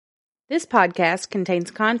This podcast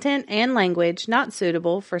contains content and language not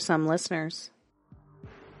suitable for some listeners.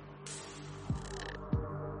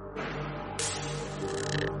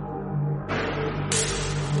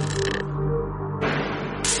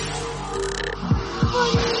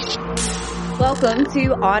 Welcome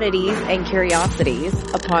to Oddities and Curiosities,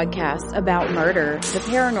 a podcast about murder, the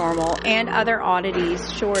paranormal, and other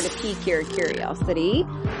oddities sure to pique your curiosity.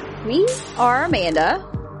 We are Amanda.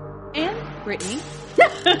 And Brittany.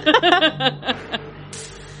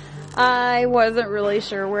 I wasn't really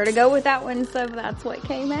sure where to go with that one, so that's what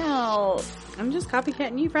came out. I'm just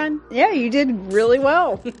copycatting you, friend. Yeah, you did really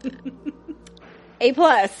well.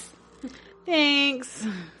 A+. Thanks.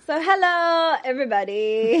 So hello,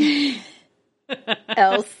 everybody.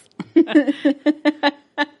 Else.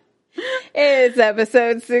 It's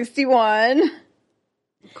episode 61.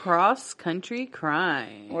 Cross country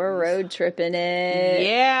crime. We're road tripping it.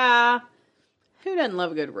 Yeah. Who doesn't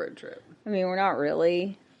love a good road trip? I mean, we're not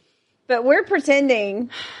really. But we're pretending.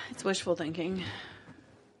 It's wishful thinking.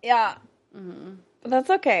 Yeah. Mm-hmm. But that's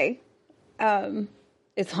okay.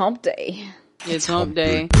 It's hump day. It's hump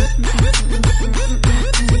day.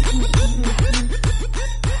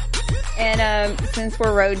 And since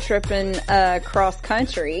we're road tripping cross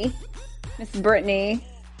country, Miss Brittany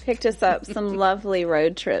picked us up some lovely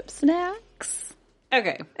road trip snacks.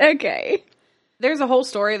 Okay. There's a whole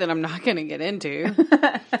story that I'm not going to get into.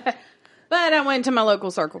 But I went to my local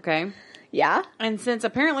Circle K. Yeah? And since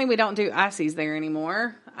apparently we don't do ices there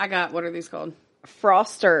anymore, I got, what are these called?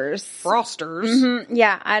 Frosters. Mm-hmm.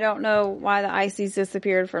 Yeah, I don't know why the ices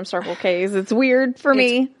disappeared from Circle K's. It's weird for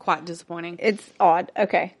me. It's quite disappointing. It's odd.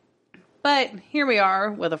 Okay. But here we are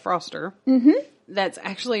with a Froster. Mm-hmm. That's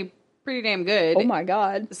actually pretty damn good. Oh my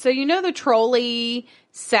God. So you know the Trolli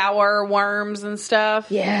sour worms and stuff?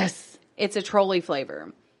 Yes. It's a Trolli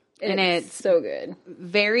flavor. And it's so good.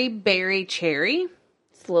 very berry cherry.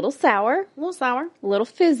 It's a little sour. A little sour. A little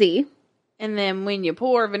fizzy. And then when you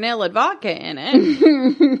pour vanilla vodka in it,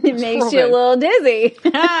 it makes you a little dizzy.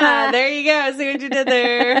 There you go. See what you did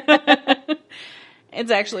there.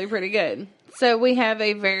 It's actually pretty good. So we have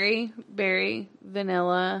a very berry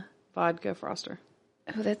vanilla vodka Froster.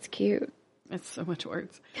 Oh, that's cute. It's so much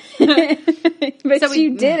words. But so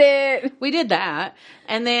you did it. We did that.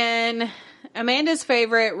 And then Amanda's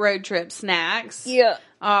favorite road trip snacks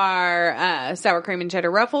are sour cream and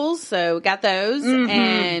cheddar ruffles. So got those. Mm-hmm.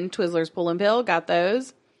 And Twizzlers Pull and Pill. Got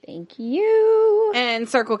those. Thank you. And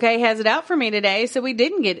Circle K has it out for me today. So we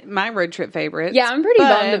didn't get my road trip favorites. Yeah, I'm pretty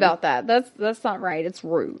bummed about that. That's not right. It's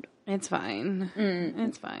rude. It's fine.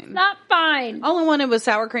 It's fine. Not fine. All I wanted was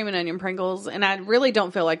sour cream and onion Pringles, and I really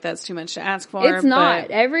don't feel like that's too much to ask for. It's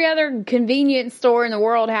not. Every other convenience store in the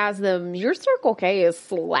world has them. Your Circle K is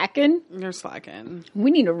slacking. You're slacking.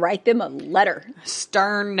 We need to write them a letter.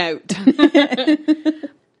 Stern note.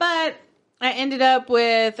 But I ended up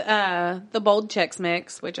with the Bold Chex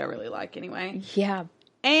Mix, which I really like anyway. Yeah.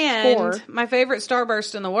 And my favorite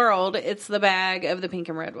Starburst in the world, it's the bag of the pink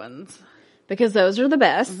and red ones. Because those are the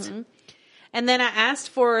best. Mm-hmm. And then I asked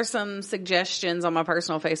for some suggestions on my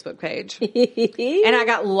personal Facebook page. And I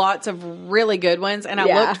got lots of really good ones. And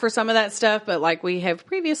I looked for some of that stuff. But like we have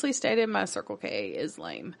previously stated, my Circle K is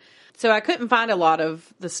lame. So I couldn't find a lot of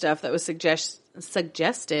the stuff that was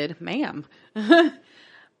suggested, ma'am.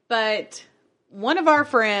 But one of our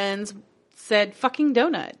friends said fucking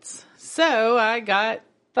donuts. So I got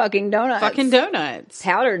fucking donuts.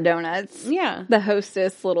 Powdered donuts. Yeah. The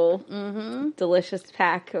Hostess little delicious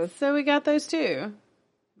pack of. So we got those too.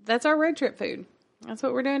 That's our road trip food. That's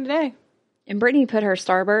what we're doing today. And Brittany put her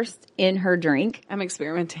Starburst in her drink. I'm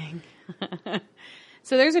experimenting.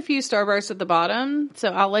 So there's a few Starbursts at the bottom. So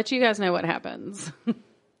I'll let you guys know what happens.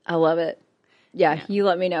 I love it. Yeah, you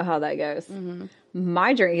let me know how that goes. Mm-hmm.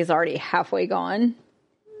 My drink is already halfway gone.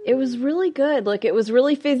 It was really good. Like, it was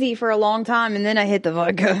really fizzy for a long time, and then I hit the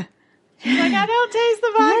vodka. She's like, I don't taste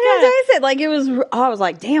the vodka. I don't taste it. Like, I was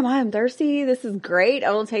like, damn, I am thirsty. This is great. I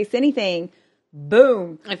don't taste anything.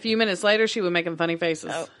 Boom. A few minutes later, she was making funny faces.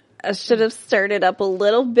 Oh, I should have stirred it up a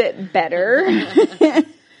little bit better. You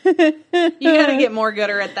gotta get more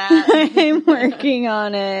gooder at that. I'm working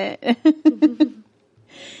on it.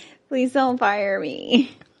 Please don't fire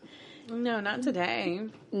me. No, not today.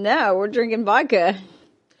 No, we're drinking vodka.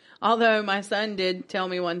 Although my son did tell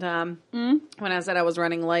me one time when I said I was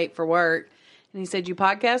running late for work, and he said, "You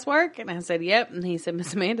podcast work?" And I said, "Yep." And he said,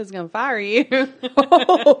 "Miss Amanda's going to fire you."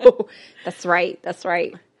 Oh, that's right. That's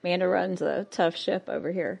right. Amanda runs a tough ship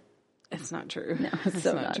over here. It's not true. No, it's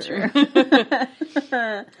so not true.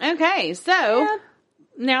 Okay, so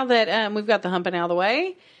now that we've got the humping out of the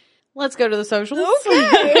way, let's go to the socials.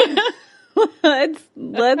 Okay.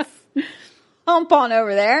 let's hump on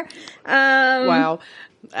over there. Wow.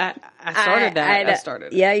 I started that. I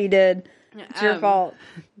started. Yeah, you did. It's your fault.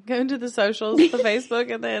 Go to the socials, the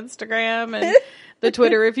Facebook and the Instagram and the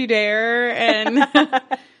Twitter if you dare. And,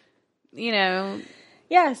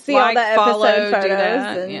 yeah, see like, all the episode follow, photos do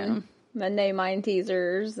that, and Monday Mind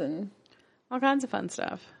teasers and all kinds of fun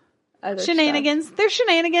stuff. Other Shenanigans. stuff. There's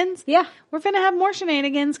shenanigans. Yeah. We're finna have more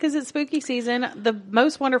shenanigans because it's spooky season, the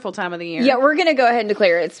most wonderful time of the year. Yeah, we're going to go ahead and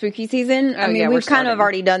declare it spooky season. I mean, we've kind of starting.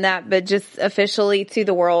 already done that, but just officially to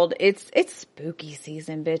the world, it's spooky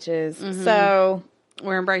season, bitches. Mm-hmm. So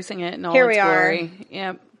we're embracing it in all here its we glory. are.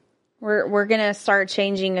 Yep. We're going to start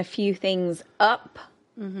changing a few things up.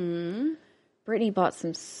 Mm-hmm. Brittany bought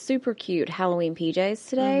some super cute Halloween PJs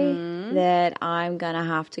today that I'm going to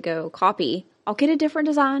have to go copy. I'll get a different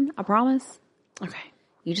design, I promise. Okay.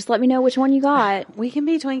 You just let me know which one you got. We can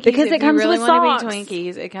be Twinkies because if it comes you really with want socks. to be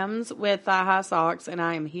Twinkies. It comes with thigh-high socks, and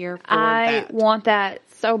I am here for I that. want that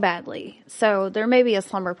so badly. So there may be a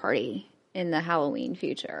slumber party in the Halloween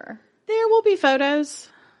future. There will be photos.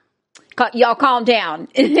 Y'all calm down.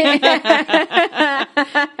 And my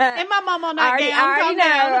mom on that gown.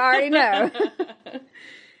 I already know.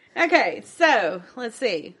 Okay, so let's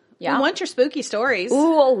see. Yeah. We want your spooky stories.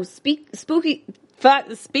 Ooh, spooky.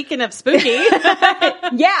 Speaking of spooky.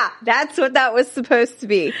 Yeah, that's what that was supposed to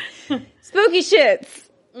be. Spooky shits.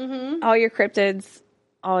 Mm-hmm. All your cryptids,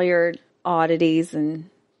 all your oddities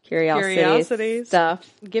and curiosities. Stuff.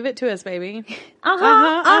 Give it to us, baby.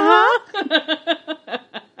 I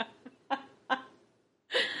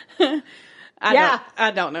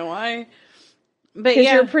don't know why. But because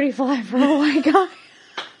yeah. you're pretty fly for a white guy.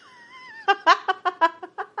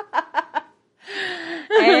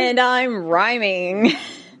 And I'm rhyming.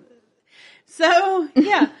 So,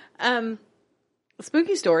 yeah.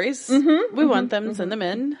 Spooky stories. We want them. Send them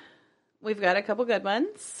in. We've got a couple good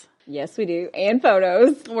ones. Yes, we do. And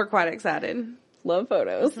photos. We're quite excited. Love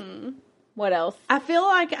photos. What else? I feel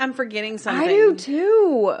like I'm forgetting something. I do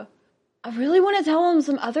too. I really want to tell them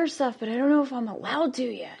some other stuff, but I don't know if I'm allowed to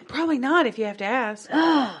yet. Probably not if you have to ask.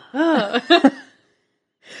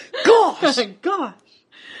 Gosh.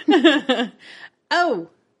 Oh,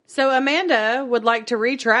 so Amanda would like to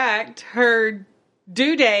retract her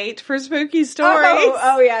due date for spooky stories.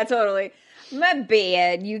 Oh yeah, totally. My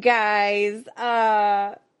bad, you guys.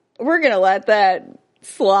 We're gonna let that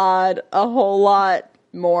slide a whole lot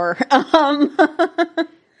more.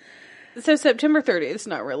 So September 30th is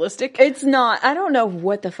not realistic. It's not. I don't know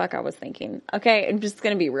what the fuck I was thinking. Okay, I'm just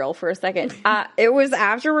gonna be real for a second. It was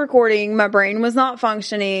after recording. My brain was not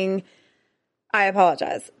functioning. I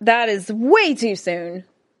apologize. That is way too soon.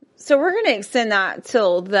 So we're gonna extend that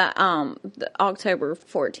till the October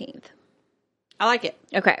 14th. I like it.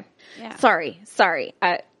 Okay. Yeah. Sorry.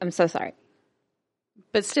 I'm so sorry.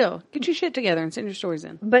 But still, get your shit together and send your stories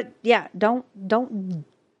in. But yeah, don't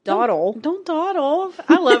dawdle. Don't dawdle.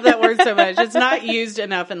 I love that word so much. It's not used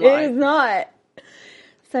enough in life. It is not.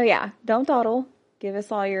 So yeah, don't dawdle. Give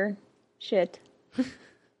us all your shit.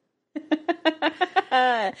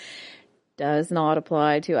 Does not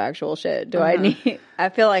apply to actual shit. I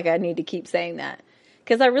feel like I need to keep saying that.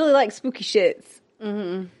 Because I really like spooky shits.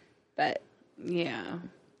 Mm-hmm. But yeah,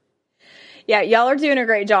 y'all are doing a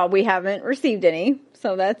great job. We haven't received any.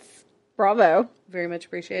 So that's bravo. Very much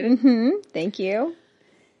appreciated. Mm-hmm. Thank you.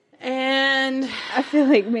 And I feel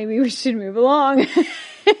like maybe we should move along.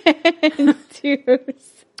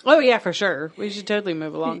 Oh yeah, for sure. We should totally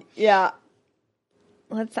move along. Yeah.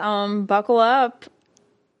 Let's buckle up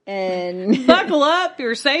and buckle up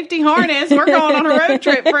your safety harness. We're going on a road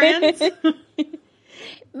trip, friends.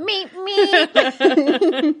 Meet me.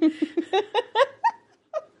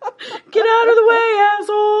 Get out of the way,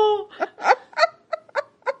 asshole.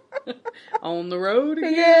 On the road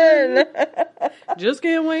again. Just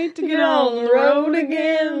can't wait to get on the road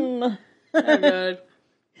again. Oh, God.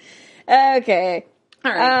 Okay.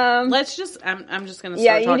 All right. Let's just, I'm just going to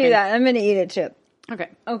start talking. Yeah, you do that. I'm going to eat a chip. Okay.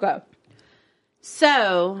 Okay.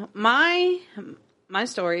 So, my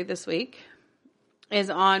story this week is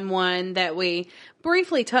on one that we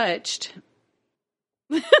briefly touched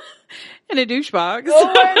in a douche box. Oh,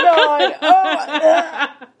 my God.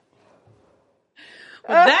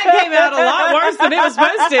 Oh, that came out a lot worse than it was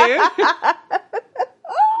supposed to.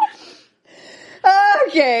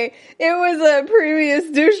 Okay. It was a previous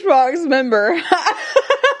douchebox member.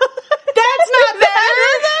 That's not better.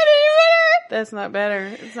 That's not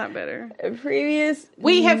better. It's not better. A previous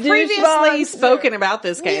We have previously spoken about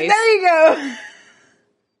this case. There you go.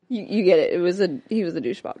 You get it. He was a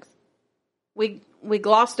douchebox. We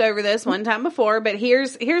glossed over this one time before, but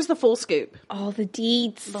here's the full scoop. All the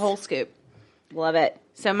deets. The whole scoop. Love it.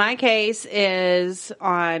 So my case is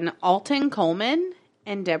on Alton Coleman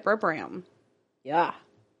and Deborah Brown. Yeah.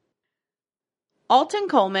 Alton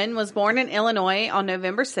Coleman was born in Illinois on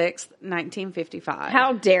November 6th, 1955.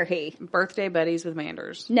 How dare he? Birthday buddies with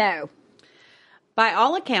Manders. No. By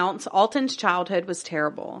all accounts, Alton's childhood was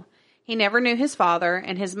terrible. He never knew his father,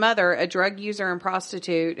 and his mother, a drug user and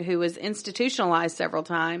prostitute who was institutionalized several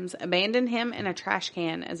times, abandoned him in a trash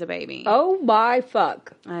can as a baby. Oh my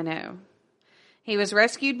fuck. I know. He was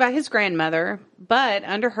rescued by his grandmother, but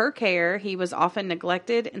under her care, he was often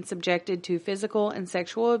neglected and subjected to physical and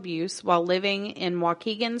sexual abuse while living in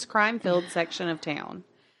Waukegan's crime-filled section of town.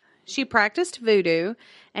 She practiced voodoo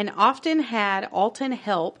and often had Alton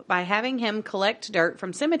help by having him collect dirt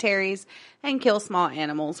from cemeteries and kill small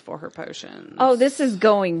animals for her potions. Oh, this is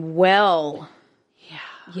going well.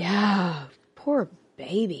 Yeah. Yeah. Poor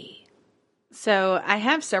baby. So I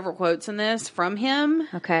have several quotes in this from him.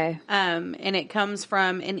 Okay. And it comes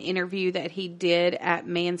from an interview that he did at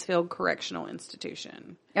Mansfield Correctional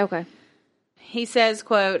Institution. Okay. He says,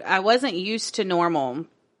 quote, "I wasn't used to normal.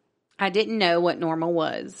 I didn't know what normal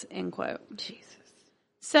was," end quote. Jesus.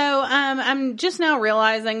 So I'm just now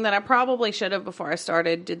realizing that I probably should have, before I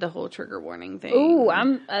started, did the whole trigger warning thing. Ooh,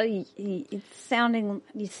 it's sounding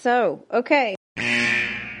so. Okay.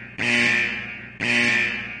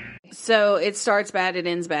 So it starts bad, it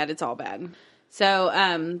ends bad, it's all bad.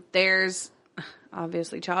 So there's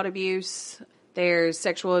obviously child abuse, there's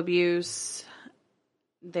sexual abuse,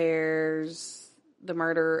 there's the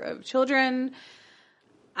murder of children.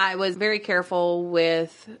 I was very careful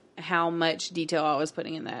with how much detail I was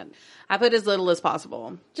putting in that. I put as little as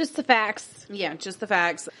possible. Just the facts. Yeah, just the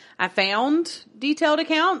facts. I found detailed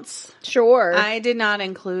accounts. Sure. I did not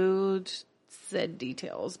include said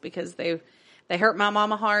details because they hurt my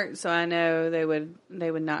mama heart, so I know they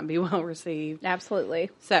would not be well received.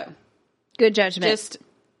 Absolutely. So, good judgment. just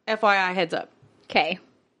FYI, heads up. Okay.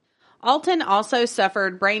 Alton also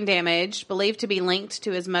suffered brain damage believed to be linked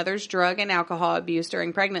to his mother's drug and alcohol abuse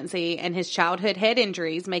during pregnancy and his childhood head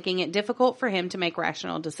injuries, making it difficult for him to make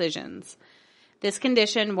rational decisions. This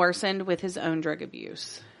condition worsened with his own drug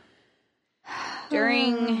abuse.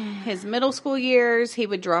 During his middle school years, he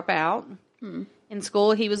would drop out. In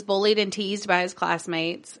school, he was bullied and teased by his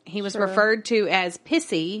classmates. He was referred to as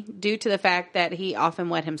pissy due to the fact that he often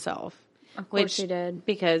wet himself. Of course he did.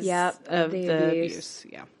 Because of the abuse.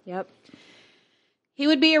 Yeah. Yep. He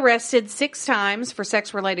would be arrested 6 times for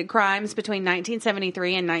sex-related crimes between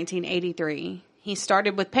 1973 and 1983. He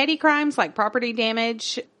started with petty crimes like property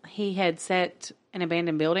damage. He had set an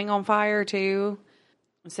abandoned building on fire, too.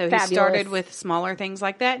 So he started with smaller things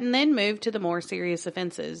like that and then moved to the more serious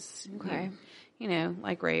offenses. Okay. You know,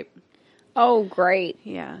 like rape. Oh, great.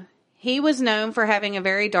 Yeah. He was known for having a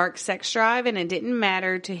very dark sex drive, and it didn't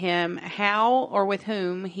matter to him how or with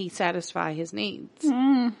whom he satisfied his needs.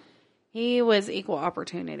 He was equal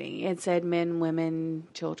opportunity. It said men, women,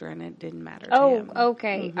 children. It didn't matter to him. Oh,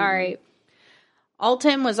 okay. All right.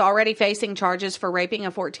 Alton was already facing charges for raping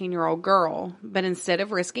a 14-year-old girl, but instead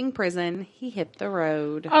of risking prison, he hit the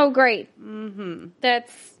road. Oh, great.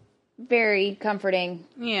 That's very comforting.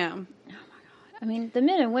 Yeah. I mean, the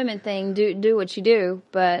men and women thing, do what you do,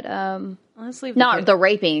 but Let's leave not the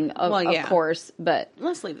raping, of course, but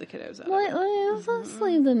let's leave the kiddos out. let's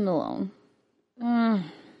leave them alone.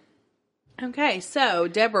 Okay, so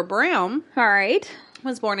Deborah Brown All right.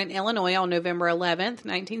 was born in Illinois on November 11th,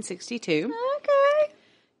 1962. Okay.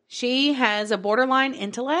 She has a borderline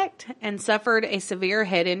intellect and suffered a severe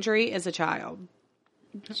head injury as a child.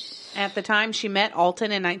 At the time she met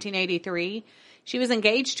Alton in 1983, she was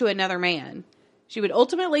engaged to another man. She would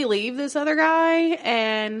ultimately leave this other guy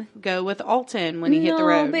and go with Alton when he hit the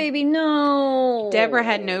road. No, baby, no. Deborah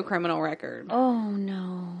had no criminal record. Oh,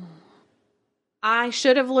 no. I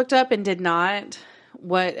should have looked up and did not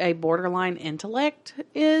what a borderline intellect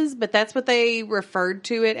is, but that's what they referred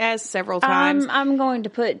to it as several times. I'm going to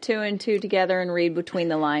put 2 and 2 together and read between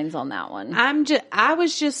the lines on that one. I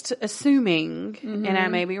was just assuming, and I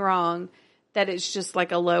may be wrong, that it's just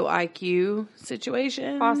like a low IQ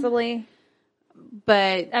situation. Possibly.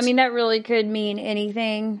 But I mean, that really could mean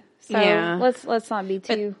anything. So Yeah. let's not be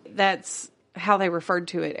too. that's how they referred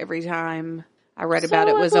to it every time I read about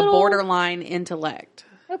it, was a borderline intellect.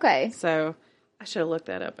 Okay. So I should have looked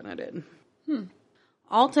that up, and I didn't.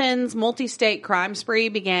 Alton's multi-state crime spree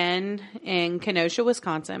began in Kenosha,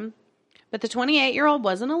 Wisconsin. But the 28-year-old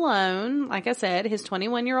wasn't alone. Like I said, his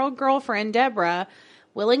 21-year-old girlfriend, Deborah,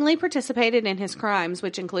 willingly participated in his crimes,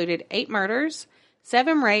 which included 8 murders,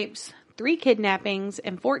 7 rapes, 3 kidnappings,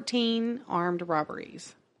 and 14 armed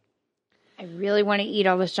robberies. I really want to eat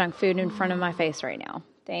all this junk food in front of my face right now.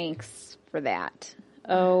 Thanks for that.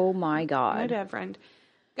 Oh my No God. doubt, friend.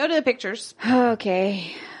 Go to the pictures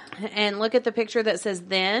Okay. and look at the picture that says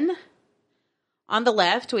then. On the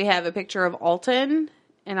left, we have a picture of Alton,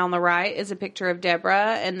 and on the right is a picture of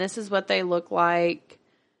Deborah, and this is what they look like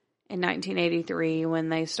in 1983 when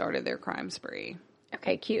they started their crime spree.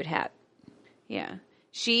 Okay, cute hat. Yeah.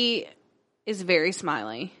 She is very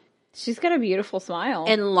smiley. She's got a beautiful smile.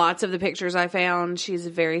 In lots of the pictures I found, she's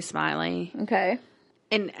very smiley. Okay.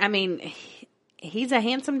 And, I mean, he's a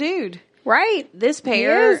handsome dude. Right. This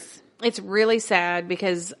pair, Yes. it's really sad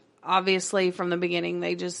because obviously from the beginning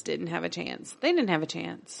they just didn't have a chance. They didn't have a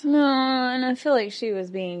chance. No, and I feel like she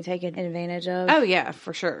was being taken advantage of. Oh, yeah,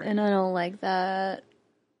 for sure. And I don't like that.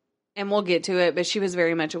 And we'll get to it, but she was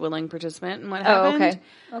very much a willing participant in what Oh, happened.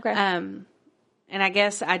 okay. And I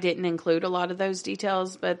guess I didn't include a lot of those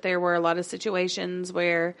details, but there were a lot of situations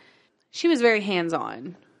where she was very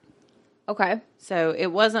hands-on. Okay. So it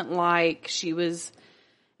wasn't like she was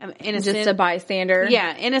in a Just sense, a bystander.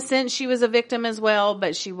 Yeah, in a sense she was a victim as well,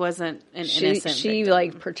 but she wasn't an innocent She victim.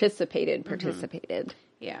 like participated.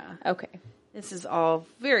 Yeah. Okay. This is all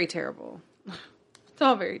very terrible. It's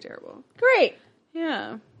all very terrible. Great.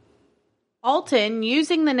 Yeah. Alton,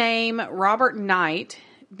 using the name Robert Knight,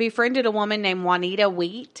 befriended a woman named Juanita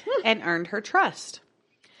Wheat and earned her trust.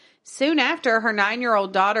 Soon after, her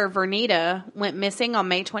 9-year-old daughter, Vernita, went missing on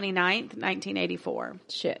May 29th, 1984.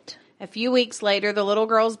 Shit. A few weeks later, the little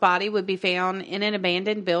girl's body would be found in an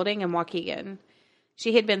abandoned building in Waukegan.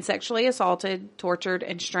 She had been sexually assaulted, tortured,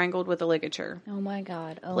 and strangled with a ligature. Oh my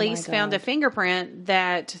God. Police found a fingerprint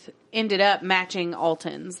that ended up matching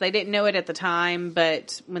Alton's. They didn't know it at the time,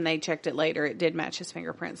 but when they checked it later, it did match his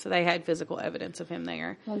fingerprint. So they had physical evidence of him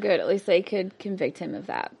there. Well, good. At least they could convict him of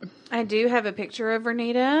that. I do have a picture of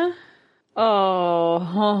Vernita.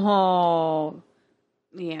 Oh.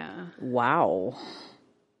 Yeah. Wow.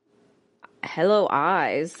 Hello,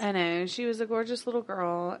 eyes. I know. She was a gorgeous little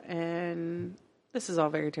girl, and this is all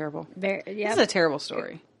very terrible. Very, This is a terrible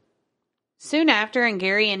story. Soon after, in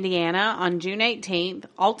Gary, Indiana, on June 18th,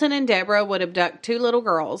 Alton and Deborah would abduct 2 little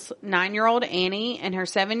girls, 9-year-old Annie and her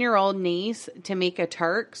 7-year-old niece, Tamika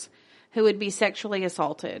Turks, who would be sexually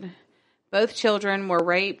assaulted. Both children were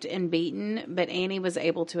raped and beaten, but Annie was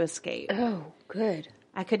able to escape. Oh, good.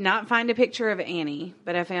 I could not find a picture of Annie,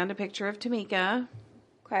 but I found a picture of Tamika.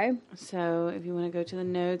 Okay. So if you want to go to the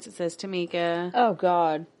notes, it says Tamika. Oh,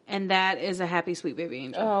 God. And that is a happy, sweet baby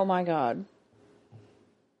angel. Oh, my God.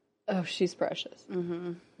 Oh, she's precious.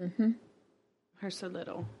 Her so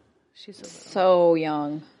little. She's so little. So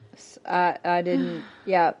young. I didn't,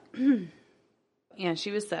 yeah. Yeah,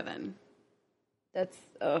 she was 7. That's,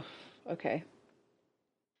 okay.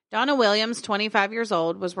 Donna Williams, 25 years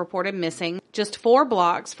old, was reported missing just 4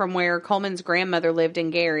 blocks from where Coleman's grandmother lived in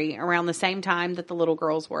Gary around the same time that the little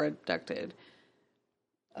girls were abducted.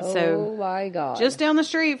 Oh, my God. Just down the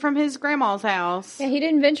street from his grandma's house. Yeah, he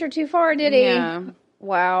didn't venture too far, did he? Yeah.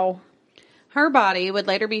 Wow. Her body would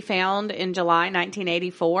later be found in July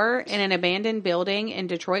 1984 in an abandoned building in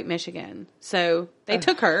Detroit, Michigan. So they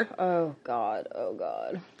took her. Oh, God. Oh,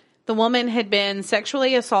 God. The woman had been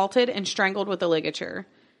sexually assaulted and strangled with a ligature.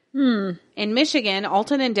 In Michigan,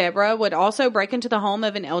 Alton and Deborah would also break into the home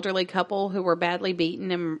of an elderly couple who were badly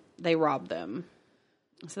beaten, and they robbed them.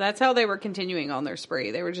 So that's how they were continuing on their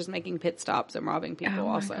spree. They were just making pit stops and robbing people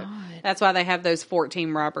also. God. That's why they have those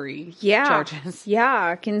 14 robbery Yeah. charges.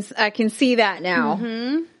 Yeah, I can see that now.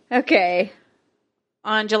 Okay.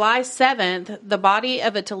 On July 7th, the body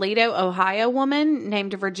of a Toledo, Ohio woman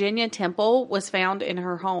named Virginia Temple was found in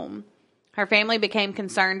her home. Her family became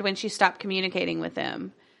concerned when she stopped communicating with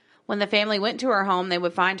them. When the family went to her home, they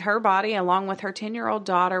would find her body along with her 10-year-old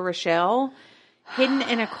daughter, Rochelle, hidden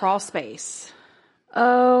in a crawl space.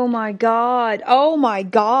 Oh, my God. Oh, my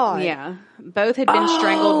God. Yeah. Both had been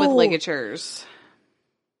strangled with ligatures.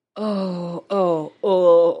 Oh.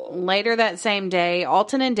 Later that same day,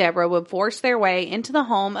 Alton and Deborah would force their way into the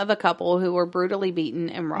home of a couple who were brutally beaten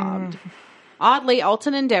and robbed. Oddly,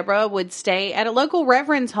 Alton and Deborah would stay at a local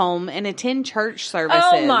reverend's home and attend church services.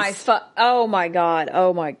 Oh, my God.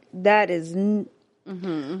 Oh, my. That is.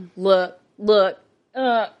 Look.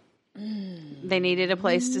 They needed a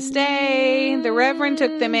place to stay. The reverend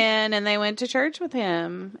took them in and they went to church with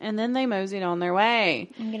him. And then they moseyed on their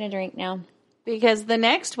way. I'm going to drink now. Because the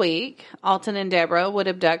next week, Alton and Deborah would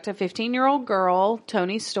abduct a 15-year-old girl,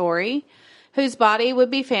 Toni Story, whose body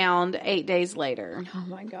would be found 8 days later. Oh,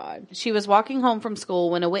 my God. She was walking home from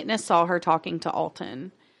school when a witness saw her talking to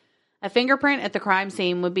Alton. A fingerprint at the crime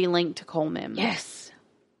scene would be linked to Coleman. Yes.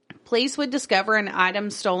 Police would discover an item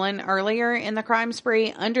stolen earlier in the crime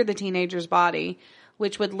spree under the teenager's body,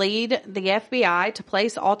 which would lead the FBI to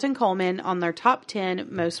place Alton Coleman on their top 10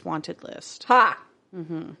 most wanted list. Ha!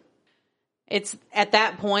 It's at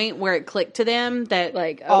that point where it clicked to them that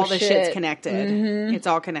Like, all oh, the shit. shit's connected. It's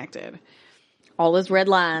all connected. All those red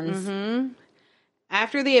lines.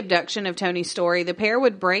 After the abduction of Tony Story, the pair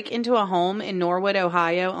would break into a home in Norwood,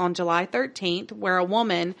 Ohio on July 13th, where a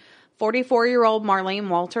woman, 44-year-old Marlene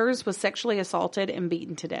Walters, was sexually assaulted and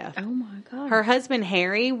beaten to death. Oh my God. Her husband,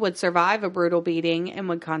 Harry, would survive a brutal beating and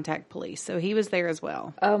would contact police, so he was there as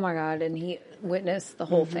well. Oh my God. And he witnessed the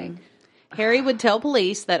whole thing. Harry would tell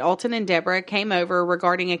police that Alton and Deborah came over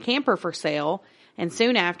regarding a camper for sale, and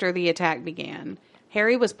soon after, the attack began.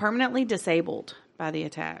 Harry was permanently disabled by the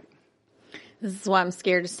attack. This is why I'm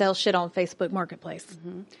scared to sell shit on Facebook Marketplace.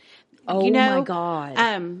 Oh You know, my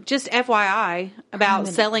God. Just FYI about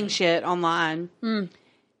selling shit online.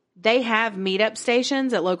 They have meetup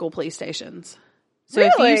stations at local police stations. So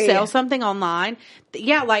if Really? you sell something online,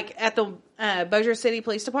 like at the Bossier City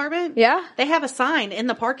Police Department, Yeah. they have a sign in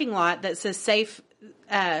the parking lot that says safe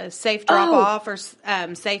drop off or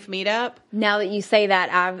safe meetup. Now that you say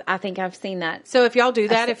that, I think I've seen that. So if y'all do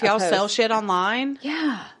that, a if y'all sell post. shit online,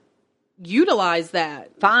 Yeah. utilize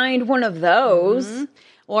that. Find one of those.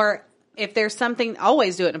 Or if there's something,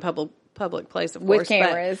 always do it in a public place, of With course.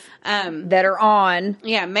 cameras. But, That are on.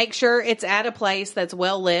 yeah, make sure it's at a place that's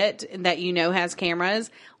well lit and that you know has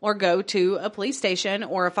cameras, or go to a police station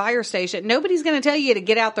or a fire station. Nobody's going to tell you to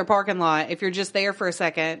get out their parking lot if you're just there for a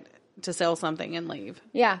second to sell something and leave.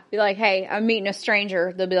 Yeah. Be like, hey, I'm meeting a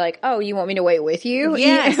stranger. They'll be like, oh, you want me to wait with you?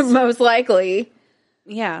 Yes. Yeah, most likely.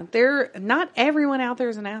 Yeah, not everyone out there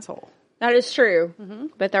is an asshole. That is true.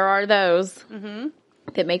 But there are those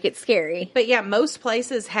that make it scary. But yeah, most police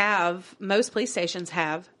stations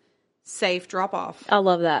have safe drop off I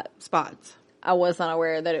love that. spots. I was not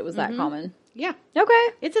aware that it was that common. Yeah, Okay.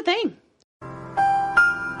 it's a thing.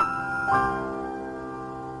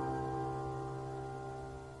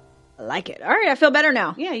 I like it. All right. I feel better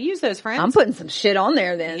now. Yeah, use those, friends. I'm putting some shit on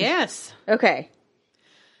there then. Yes. Okay.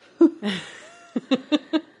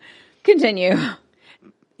 Continue.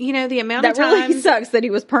 You know, the amount That of times... really sucks that he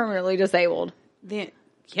was permanently disabled. Brain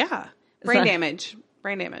not- damage.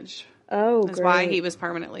 Brain damage. Oh, That's why he was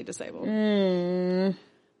permanently disabled.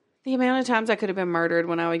 The amount of times I could have been murdered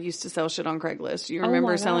when I used to sell shit on Craigslist. You remember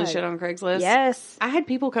my selling God. shit on Craigslist? Yes. I had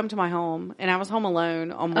people come to my home, and I was home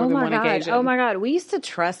alone on more Oh than my one God. occasion. Oh my God. We used to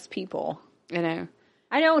trust people. You know,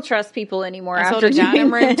 I don't trust people anymore. I sold after a dining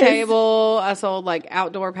doing room this. table. I sold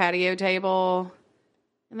outdoor patio table,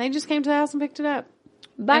 and they just came to the house and picked it up.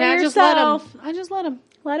 By and yourself. I just let them.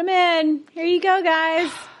 Let them in. Here you go,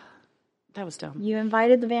 guys. That was dumb. You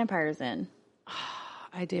invited the vampires in.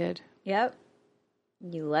 I did. Yep.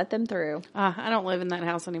 You let them through. I don't live in that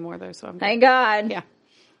house anymore, though, so I'm good. Thank God.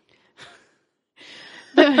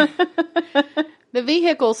 Yeah. The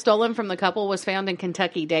vehicle stolen from the couple was found in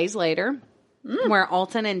Kentucky days later, where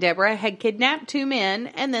Alton and Deborah had kidnapped two men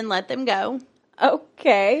and then let them go.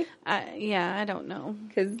 Okay. I don't know.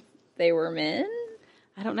 Because they were men?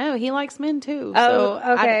 I don't know. He likes men too. Oh,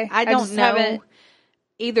 so okay. I I don't just know. haven't-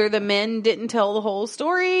 Either the men didn't tell the whole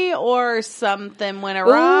story or something went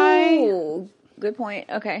awry. Ooh, good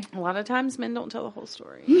point. Okay. A lot of times men don't tell the whole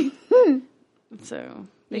story. So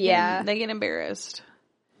they get embarrassed.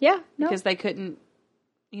 Yeah. No. Because they couldn't,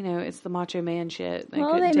 it's the macho man shit.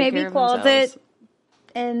 Well, couldn't they take maybe care of closet themselves.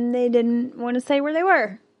 and they didn't want to say where they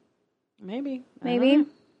were. Maybe. Maybe.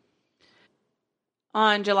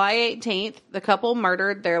 On July 18th, the couple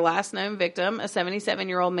murdered their last known victim, a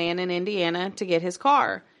 77-year-old man in Indiana, to get his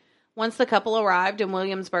car. Once the couple arrived in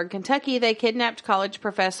Williamsburg, Kentucky, they kidnapped college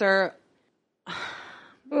professor...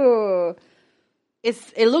 Ooh.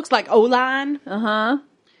 It looks like Oline. Uh-huh.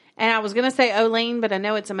 And I was going to say Oline, but I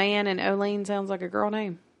know it's a man, and Oline sounds like a girl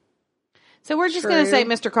name. So we're just going to say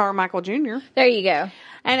Mr. Carmichael Jr. There you go.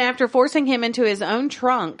 And after forcing him into his own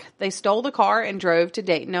trunk, they stole the car and drove to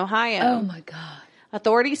Dayton, Ohio. Oh, my God.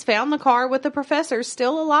 Authorities found the car with the professor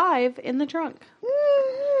still alive in the trunk.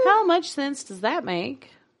 How much sense does that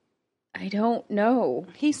make? I don't know.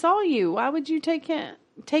 He saw you. Why would you take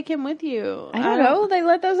him with you? I don't know. They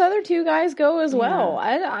let those other two guys go as well.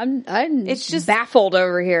 I'm It's just baffled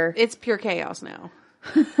over here. It's pure chaos now.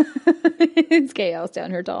 It's chaos down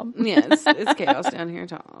here, Tom. Yes, it's chaos down here,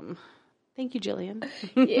 Tom. Thank you, Jillian.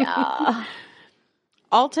 Yeah.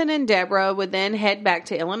 Alton and Deborah would then head back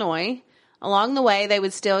to Illinois. Along the way, they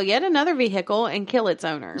would steal yet another vehicle and kill its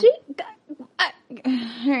owner.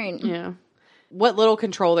 Yeah. What little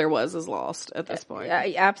control there was is lost at this point.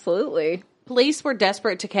 Absolutely. Police were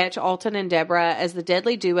desperate to catch Alton and Deborah as the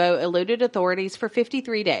deadly duo eluded authorities for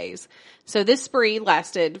 53 days. So this spree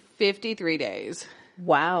lasted 53 days.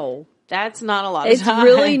 Wow. That's not a lot of It's time.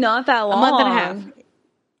 really not that long. A month and a half.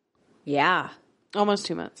 Yeah. Almost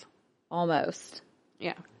 2 months. Almost.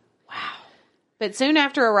 Yeah. Wow. But soon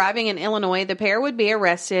after arriving in Illinois, the pair would be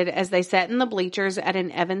arrested as they sat in the bleachers at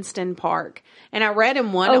an Evanston park. And I read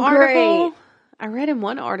in one article,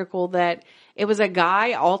 that it was a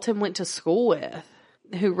guy Alton went to school with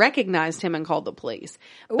who recognized him and called the police.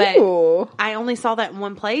 But Ooh. I only saw that in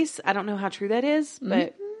one place. I don't know how true that is,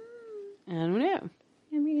 but I don't know.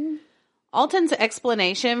 I mean, Alton's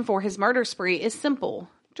explanation for his murder spree is simple.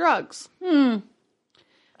 Drugs.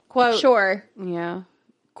 Quote. sure. Yeah.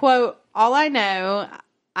 Quote, all I know,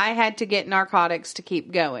 I had to get narcotics to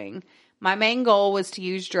keep going. My main goal was to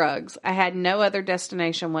use drugs. I had no other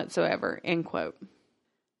destination whatsoever. End quote.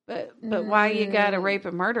 But why you gotta rape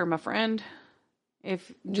and murder, my friend?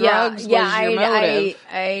 If drugs was your motive,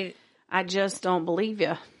 I just don't believe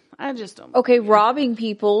you. I just don't. Okay, robbing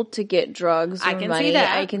people to get drugs. I can money, see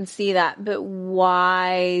that. I can see that. But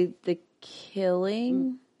why the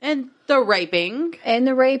killing? And the raping. And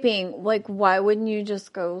the raping. Like, why wouldn't you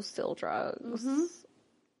just go steal drugs?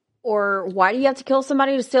 Or why do you have to kill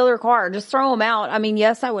somebody to steal their car? Just throw them out. I mean,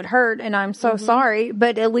 yes, that would hurt, and I'm so sorry,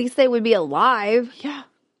 but at least they would be alive. Yeah.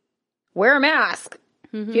 Wear a mask.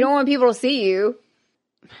 If you don't want people to see you.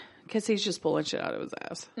 Because he's just pulling shit out of his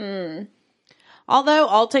ass. Although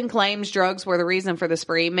Alton claims drugs were the reason for the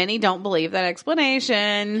spree, many don't believe that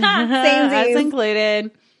explanation. Us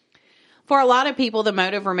included. For a lot of people, the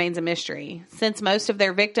motive remains a mystery. Since most of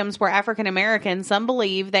their victims were African American, some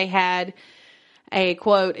believe they had a,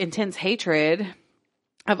 quote, intense hatred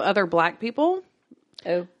of other black people.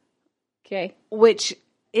 Okay. Which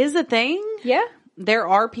is a thing. Yeah. There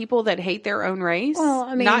are people that hate their own race. Well,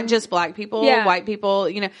 I mean, not just black people, yeah. white people.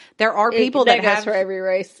 You know, there are people that goes have for every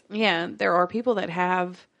race. Yeah, there are people that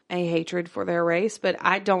have a hatred for their race, but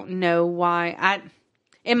I don't know why.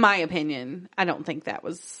 In my opinion, I don't think that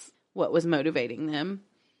was what was motivating them.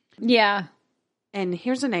 Yeah. And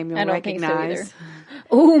here's a name you'll I don't recognize. think so either.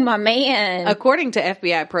 Oh, my man. According to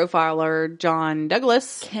FBI profiler John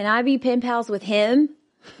Douglas. Can I be pen pals with him?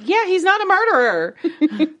 Yeah, he's not a murderer.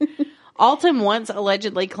 Alton once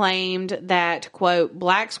allegedly claimed that, quote,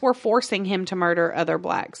 blacks were forcing him to murder other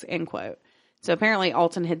blacks, end quote. So apparently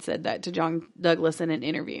Alton had said that to John Douglas in an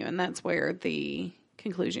interview, and that's where the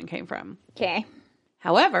conclusion came from. Okay.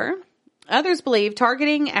 However, others believe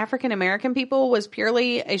targeting African American people was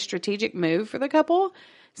purely a strategic move for the couple.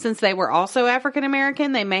 Since they were also African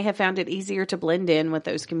American, they may have found it easier to blend in with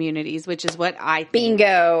those communities, which is what I think.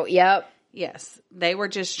 Bingo. Yep. Yes. They were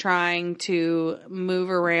just trying to move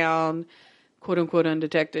around, quote unquote,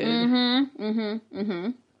 undetected.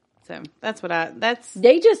 So that's what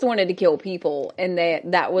They just wanted to kill people, and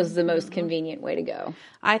that was the most convenient way to go.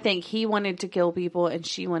 I think he wanted to kill people and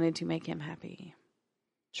she wanted to make him happy.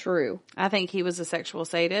 True. I think he was a sexual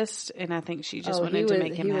sadist, and I think she just wanted to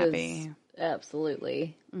make him happy.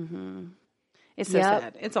 Absolutely. It's so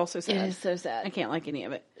sad. It's also sad. It is so sad. I can't like any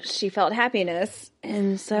of it. She felt happiness,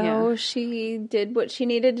 and so she did what she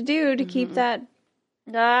needed to do to keep that.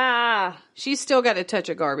 She's still got a touch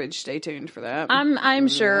of garbage. Stay tuned for that. I'm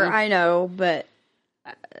sure. I know, but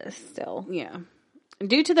still. Yeah.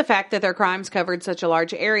 Due to the fact that their crimes covered such a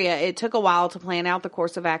large area, it took a while to plan out the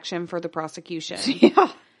course of action for the prosecution.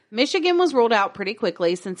 Yeah. Michigan was ruled out pretty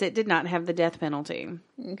quickly since it did not have the death penalty.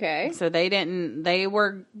 Okay. So they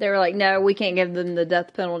were like, no, we can't give them the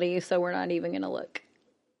death penalty, so we're not even going to look.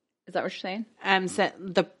 Is that what you're saying?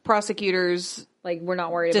 The prosecutors we're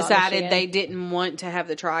not worried decided about they didn't want to have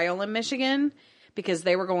the trial in Michigan because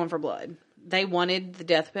they were going for blood. They wanted the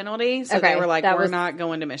death penalty, so they were like, we're not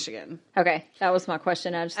going to Michigan. Okay. That was my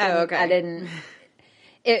question. I just okay. I didn't.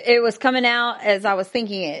 It was coming out as I was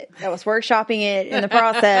thinking it. I was workshopping it in the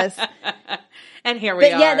process. And here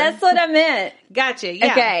we are. Yeah, that's what I meant. Gotcha.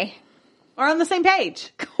 Yeah. Okay. We're on the same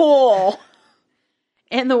page. Cool.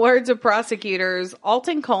 In the words of prosecutors,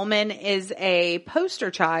 Alton Coleman is a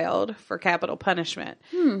poster child for capital punishment.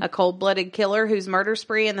 A cold-blooded killer whose murder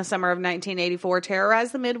spree in the summer of 1984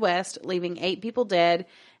 terrorized the Midwest, leaving 8 people dead,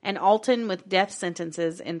 and Alton with death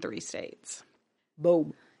sentences in 3 states.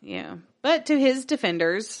 Boom. Yeah. But to his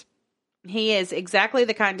defenders, he is exactly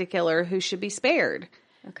the kind of killer who should be spared.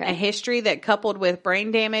 Okay. A history that, coupled with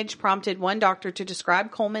brain damage, prompted one doctor to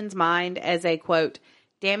describe Coleman's mind as a, quote,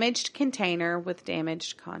 damaged container with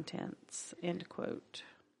damaged contents, end quote.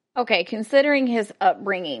 Okay, considering his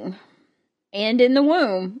upbringing and in the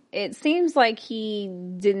womb, it seems like he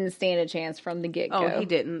didn't stand a chance from the get-go. Oh, he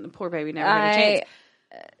didn't. The poor baby never had a chance.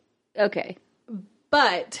 Okay.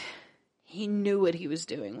 But he knew what he was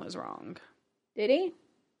doing was wrong. Did he?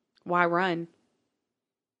 Why run?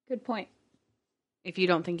 Good point. If you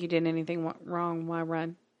don't think you did anything wrong, why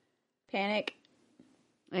run? Panic.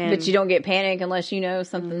 And, but you don't get panic unless you know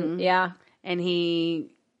something. Yeah. And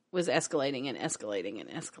he was escalating and escalating and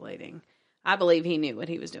escalating. I believe he knew what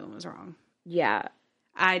he was doing was wrong. Yeah.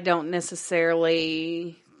 I don't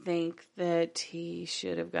necessarily think that he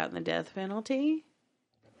should have gotten the death penalty.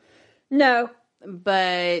 No.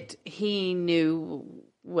 But he knew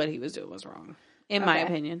what he was doing was wrong, in my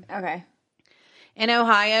opinion. Okay. In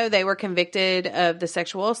Ohio, they were convicted of the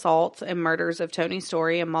sexual assaults and murders of Tony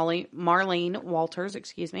Story and Marlene Walters,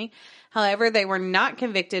 However, they were not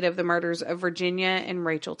convicted of the murders of Virginia and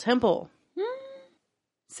Rachel Temple.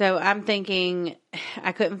 So I'm thinking,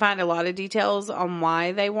 I couldn't find a lot of details on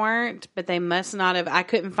why they weren't, but they must not have. I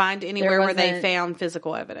couldn't find anywhere where they found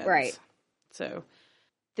physical evidence. Right. So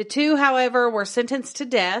the two, however, were sentenced to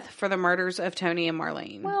death for the murders of Tony and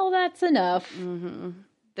Marlene. Well, that's enough. Mm-hmm.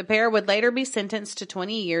 The pair would later be sentenced to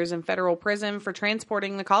 20 years in federal prison for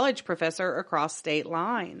transporting the college professor across state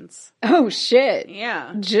lines. Oh, shit.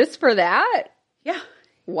 Yeah. Just for that? Yeah.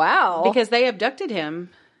 Wow. Because they abducted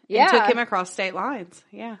him and took him across state lines.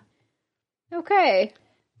 Yeah. Okay.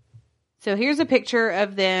 So here's a picture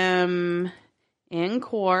of them in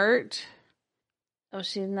court. Oh,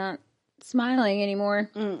 she's not smiling anymore.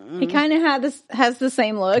 Mm-mm. He kind of has the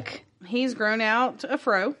same look. He's grown out a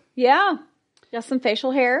fro. Yeah. Got some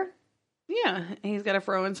facial hair. Yeah, he's got a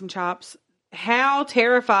fro and some chops. How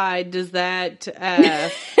terrified does that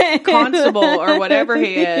constable or whatever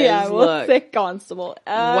he is look? Say constable.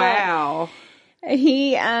 Wow.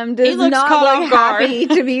 He does not look happy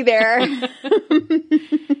to be there.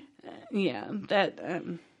 Yeah,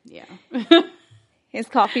 yeah. His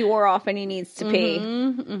coffee wore off and he needs to pee.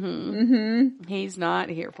 He's not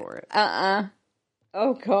here for it.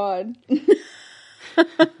 Oh, God.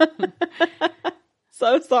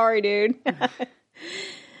 So sorry, dude.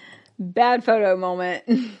 Bad photo moment.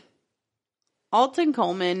 Alton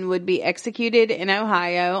Coleman would be executed in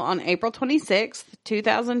Ohio on April 26th,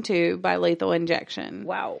 2002 by lethal injection.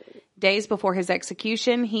 Wow. Days before his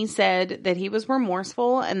execution, he said that he was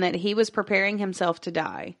remorseful and that he was preparing himself to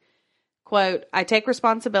die. Quote, "I take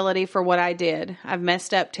responsibility for what I did. I've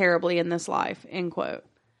messed up terribly in this life." End quote.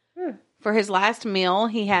 For his last meal,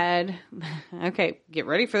 he had, okay, get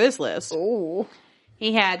ready for this list. Ooh.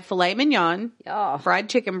 He had filet mignon, fried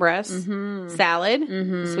chicken breasts, salad,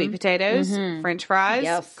 sweet potatoes, French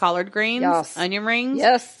fries, collard greens, onion rings,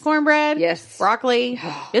 cornbread, broccoli,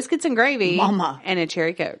 biscuits and gravy, and a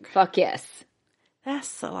cherry Coke. Fuck yes.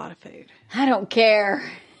 That's a lot of food. I don't care.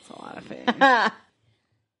 That's a lot of food.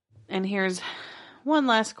 And here's one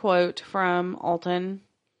last quote from Alton.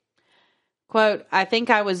 Quote, "I think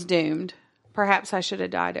I was doomed. Perhaps I should have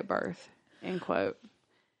died at birth." End quote.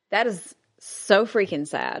 That is so freaking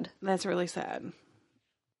sad. That's really sad.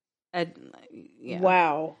 Yeah.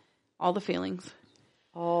 Wow. All the feelings.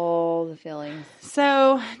 All the feelings.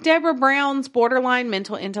 So, Deborah Brown's borderline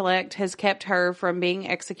mental intellect has kept her from being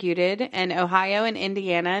executed, and Ohio and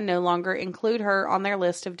Indiana no longer include her on their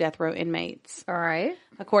list of death row inmates. All right.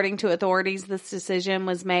 According to authorities, this decision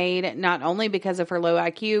was made not only because of her low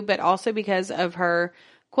IQ, but also because of her,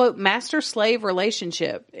 quote, master-slave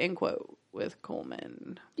relationship, end quote, with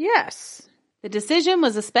Coleman. Yes. The decision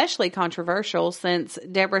was especially controversial since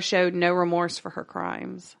Deborah showed no remorse for her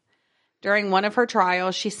crimes. During one of her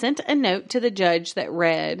trials, she sent a note to the judge that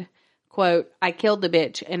read, quote, "I killed the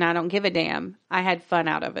bitch and I don't give a damn. I had fun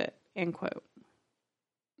out of it," end quote.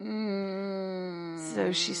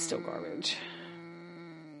 So she's still garbage.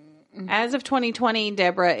 As of 2020,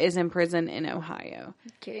 Deborah is in prison in Ohio.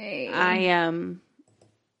 Okay.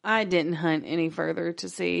 I didn't hunt any further to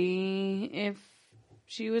see if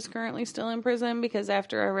she was currently still in prison because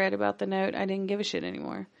after I read about the note, I didn't give a shit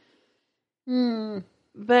anymore.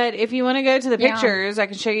 But if you want to go to the pictures, I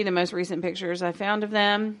can show you the most recent pictures I found of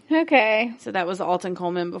them. Okay. So that was Alton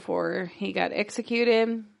Coleman before he got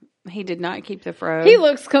executed. He did not keep the fro. He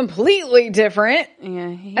looks completely different. Yeah.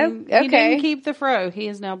 He didn't keep the fro. He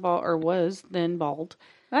is now bald, or was then bald.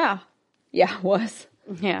 Wow. Yeah, was.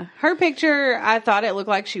 Yeah. Her picture, I thought it looked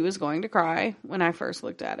like she was going to cry when I first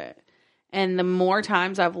looked at it. And the more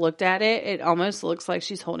times I've looked at it, it almost looks like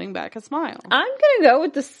she's holding back a smile. I'm going to go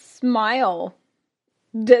with the smile.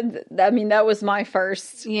 I mean, that was my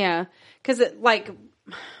first. Yeah. Because,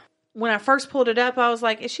 when I first pulled it up, I was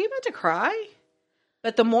like, is she about to cry?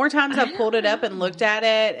 But the more times I've pulled it up and looked at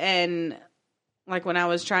it, and, when I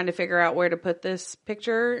was trying to figure out where to put this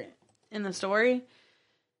picture in the story,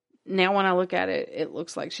 now when I look at it, it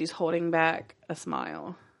looks like she's holding back a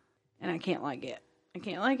smile. And I can't like it. I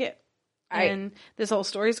can't like it. And this whole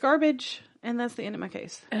story's garbage. And that's the end of my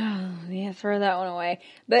case. Oh, yeah, throw that one away.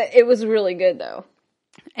 But it was really good, though.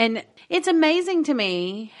 And it's amazing to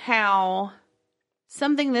me how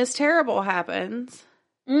something this terrible happens.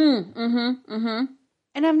 And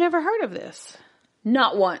I've never heard of this.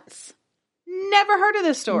 Not once. Never heard of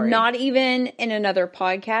this story. Not even in another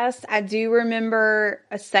podcast. I do remember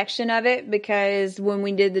a section of it because when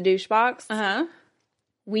we did the douchebox,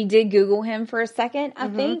 we did Google him for a second, I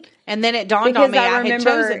think. And then it dawned on me I had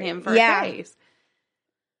chosen him for a case.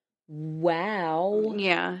 Wow.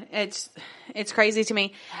 Yeah, it's crazy to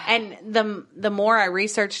me. And the more I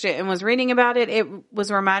researched it and was reading about it, it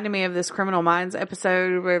was reminding me of this Criminal Minds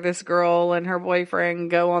episode where this girl and her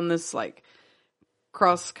boyfriend go on this like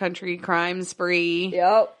cross-country crime spree.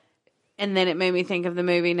 Yep. And then it made me think of the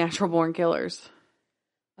movie Natural Born Killers.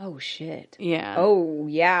 Oh, shit. Yeah. Oh,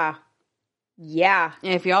 yeah. Yeah.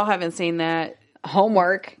 If y'all haven't seen that,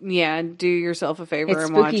 homework. Yeah, do yourself a favor it's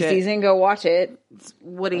and watch it. Spooky season, go watch it. It's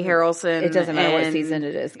Woody Harrelson. It doesn't matter what season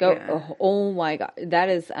it is. Go. Yeah. Oh my God. That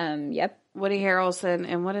is, yep. Woody Harrelson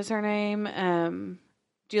and what is her name?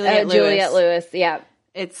 Juliette Lewis. Juliette Lewis, yeah.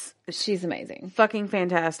 She's amazing. Fucking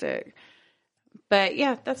fantastic. But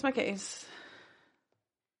yeah, that's my case.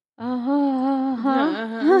 And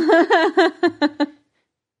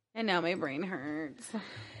now my brain hurts.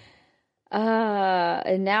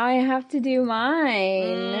 And now I have to do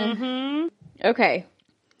mine. Okay.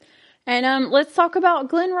 And let's talk about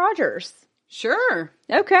Glenn Rogers. Sure.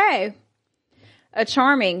 Okay. A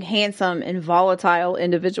charming, handsome, and volatile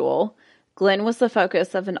individual, Glenn was the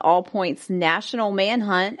focus of an all-points national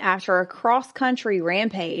manhunt after a cross-country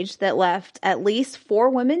rampage that left at least 4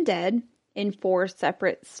 women dead in 4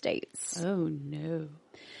 separate states. Oh, no.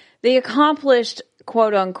 The accomplished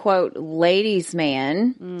quote-unquote ladies'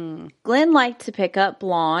 man, Glenn liked to pick up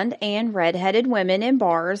blonde and red-headed women in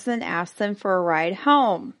bars and ask them for a ride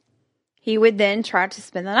home. He would then try to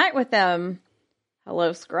spend the night with them.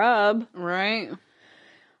 Hello, scrub. Right.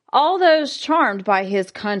 All those charmed by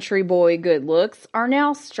his country boy good looks are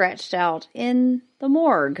now stretched out in the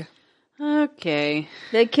morgue. Okay.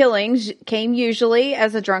 The killings came usually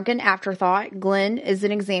as a drunken afterthought. Glenn is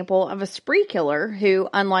an example of a spree killer who,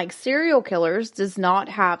 unlike serial killers, does not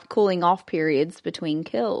have cooling off periods between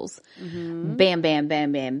kills. Bam, bam,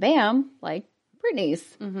 bam, bam, bam, like Brittany's.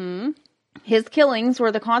 His killings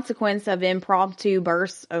were the consequence of impromptu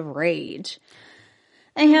bursts of rage.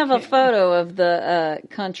 I have a photo of the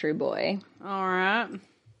country boy. All right.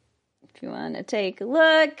 If you want to take a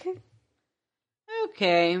look.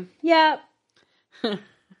 Okay. Yep.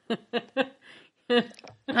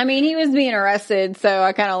 I mean, he was being arrested, so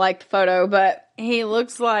I kind of like the photo, but he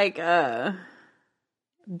looks like Billy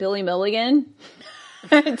Milligan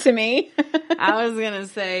to me. I was going to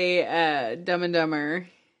say Dumb and Dumber.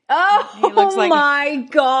 Oh, he looks like, my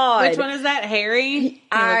God. Which one is that? Harry? He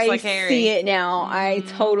looks like Harry. I see it now. I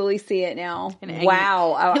totally see it now.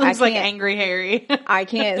 Wow. He looks like Angry Harry. I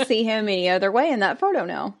can't see him any other way in that photo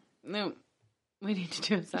now. No. We need to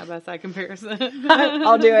do a side-by-side comparison.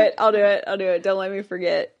 I'll do it. Don't let me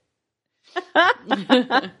forget.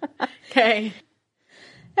 Okay.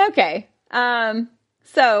 Okay.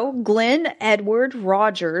 So, Glenn Edward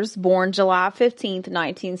Rogers, born July 15th,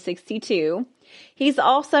 1962. He's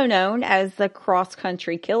also known as the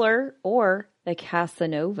cross-country killer or the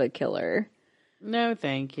Casanova killer. No,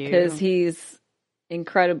 thank you. Because he's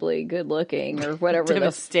incredibly good-looking or whatever.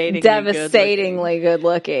 Devastatingly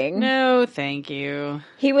good-looking. No, thank you.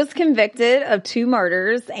 He was convicted of 2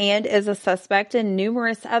 murders and is a suspect in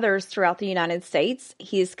numerous others throughout the United States.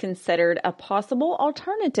 He is considered a possible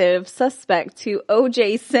alternative suspect to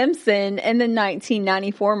O.J. Simpson in the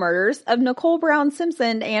 1994 murders of Nicole Brown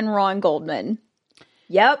Simpson and Ron Goldman.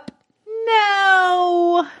 Yep.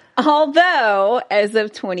 No. Although, as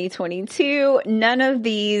of 2022, none of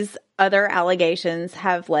these other allegations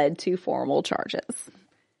have led to formal charges.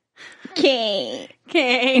 Okay.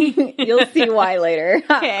 You'll see why later.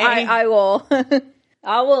 Okay. I will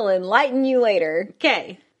enlighten you later.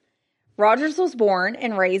 Okay. Rogers was born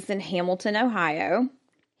and raised in Hamilton, Ohio.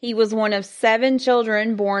 He was one of 7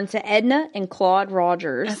 children born to Edna and Claude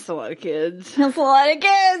Rogers. That's a lot of kids. That's a lot of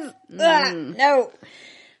kids. No.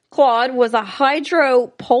 Claude was a hydro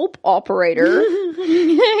pulp operator.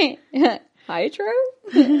 Hydro?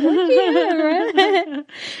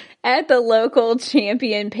 At the local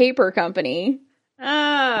Champion Paper Company.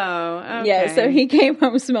 Oh, okay. Yeah, so he came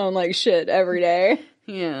home smelling like shit every day.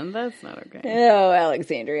 Yeah, that's not okay. Oh,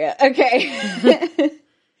 Alexandria. Okay.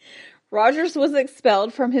 Rogers was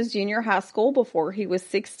expelled from his junior high school before he was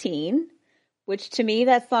 16, which to me,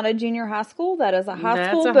 that's not a junior high school. That is a high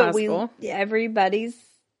school. That's a high school. Everybody's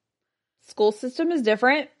School system is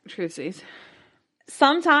different. Truthsies.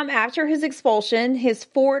 Sometime after his expulsion, his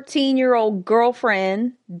 14-year-old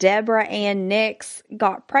girlfriend, Deborah Ann Nix,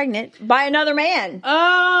 got pregnant by another man.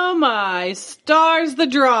 Oh my stars, the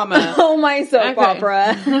drama. Oh my soap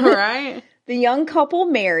opera. Right? The young couple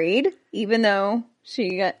married, even though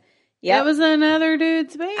she got... That was another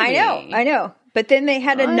dude's baby. I know. But then they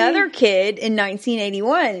had another kid in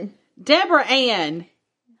 1981. Deborah Ann.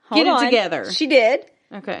 Get it together. She did.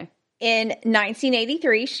 Okay. In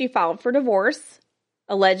 1983, she filed for divorce,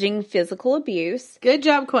 alleging physical abuse. Good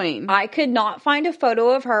job, Queen. I could not find a photo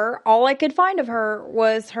of her. All I could find of her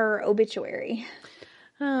was her obituary.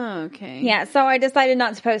 Oh, okay. Yeah, so I decided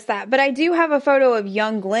not to post that. But I do have a photo of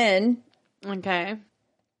young Glenn. Okay.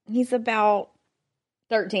 He's about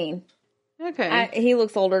 13. Okay. He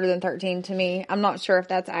looks older than 13 to me. I'm not sure if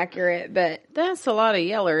that's accurate, but... That's a lot of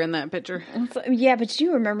yeller in that picture. Yeah, but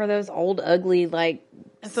you remember those old, ugly, like,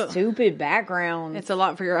 stupid backgrounds. It's a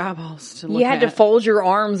lot for your eyeballs to look at. You had to fold your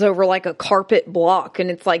arms over like a carpet block, and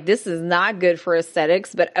it's like, this is not good for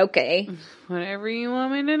aesthetics, but okay. Whatever you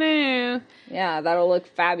want me to do. Yeah, that'll look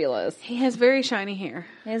fabulous. He has very shiny hair.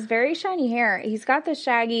 He has very shiny hair. He's got the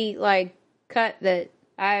shaggy, like, cut that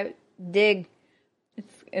I dig.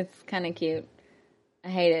 It's kind of cute. I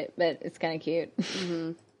hate it, but it's kind of cute.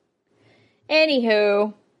 Mm-hmm.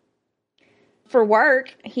 Anywho, for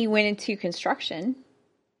work, he went into construction.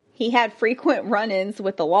 He had frequent run-ins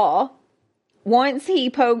with the law. Once he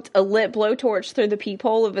poked a lit blowtorch through the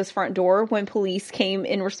peephole of his front door when police came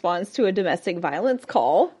in response to a domestic violence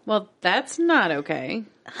call. Well, that's not okay.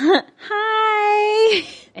 Hi!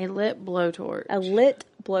 A lit blowtorch. A lit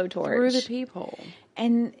blowtorch. Through the peephole.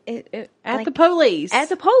 And it at the police. At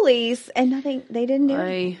the police, and nothing, they didn't do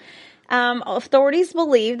it. Authorities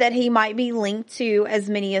believe that he might be linked to as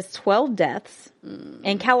many as 12 deaths.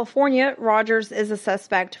 In California, Rogers is a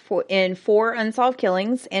suspect in 4 unsolved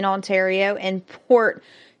killings in Ontario and Port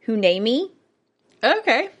Hueneme.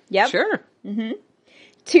 Okay. Yep. Sure. Mm-hmm.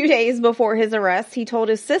 2 days before his arrest, he told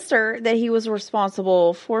his sister that he was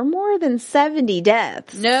responsible for more than 70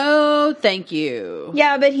 deaths. No, thank you.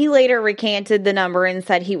 Yeah, but he later recanted the number and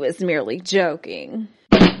said he was merely joking.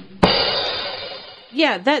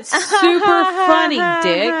 Yeah, that's super funny,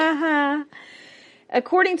 Dick.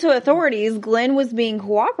 According to authorities, Glenn was being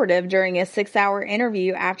cooperative during a 6-hour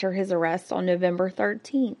interview after his arrest on November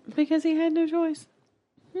 13th. Because he had no choice.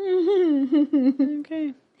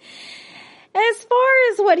 Okay. As far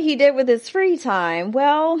as what he did with his free time,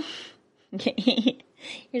 well,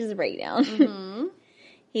 here's a breakdown. Mm-hmm.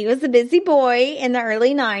 He was a busy boy in the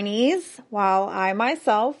early 90s, while I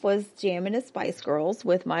myself was jamming at Spice Girls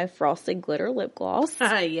with my frosted glitter lip gloss.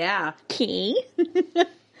 Yeah. Key.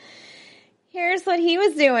 Here's what he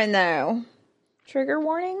was doing, though. Trigger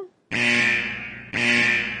warning.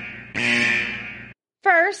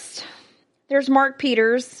 First, there's Mark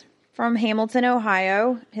Peters from Hamilton,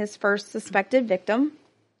 Ohio, his first suspected victim.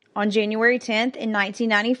 On January 10th in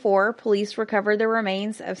 1994, police recovered the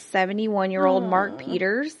remains of 71-year-old Mark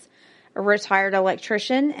Peters, a retired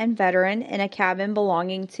electrician and veteran, in a cabin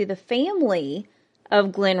belonging to the family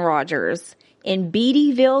of Glenn Rogers in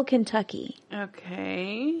Beattyville, Kentucky.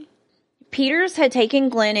 Okay. Peters had taken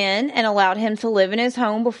Glenn in and allowed him to live in his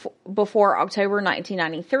home before October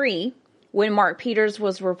 1993. When Mark Peters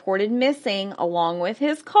was reported missing, along with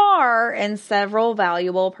his car and several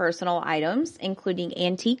valuable personal items, including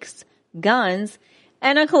antiques, guns,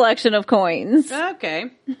 and a collection of coins. Okay.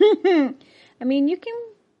 I mean, you can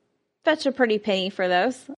fetch a pretty penny for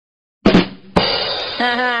those. See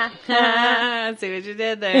what you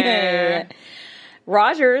did there.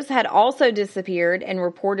 Rogers had also disappeared, and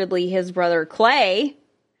reportedly his brother Clay,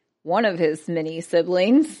 one of his many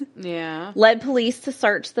siblings, led police to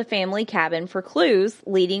search the family cabin for clues,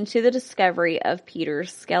 leading to the discovery of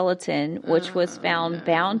Peter's skeleton, which was found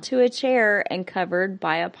bound to a chair and covered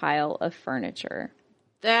by a pile of furniture.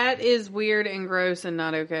 That is weird and gross and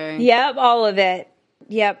not okay. Yep, all of it.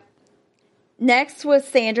 Yep. Next was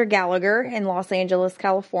Sandra Gallagher in Los Angeles,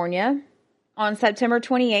 California. On September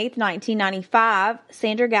 28th, 1995,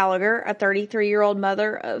 Sandra Gallagher, a 33-year-old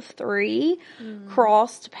mother of 3,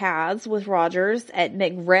 crossed paths with Rogers at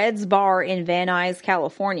McRed's Bar in Van Nuys,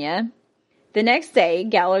 California. The next day,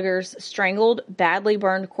 Gallagher's strangled, badly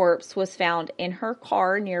burned corpse was found in her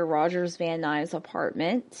car near Rogers' Van Nuys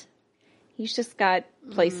apartment. He's just got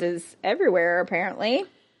places everywhere, apparently.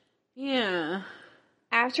 Yeah.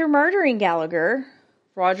 After murdering Gallagher,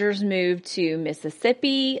 Rogers moved to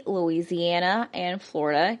Mississippi, Louisiana, and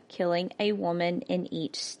Florida, killing a woman in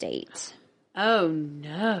each state. Oh,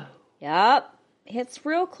 no. Yup. It's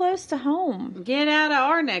real close to home. Get out of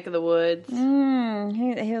our neck of the woods.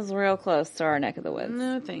 He was real close to our neck of the woods.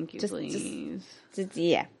 No, thank you, please.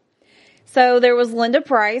 Yeah. So there was Linda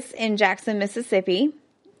Price in Jackson, Mississippi.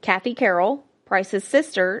 Kathy Carroll, Price's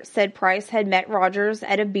sister, said Price had met Rogers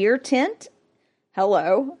at a beer tent.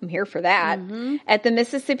 Hello, I'm here for that. At the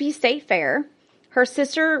Mississippi State Fair. Her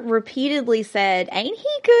sister repeatedly said, "Ain't he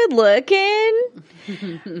good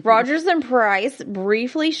looking?" Rogers and Price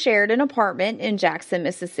briefly shared an apartment in Jackson,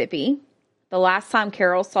 Mississippi. The last time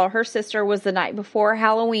Carol saw her sister was the night before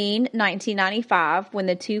Halloween, 1995, when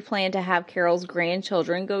the two planned to have Carol's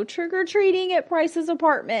grandchildren go trick-or-treating at Price's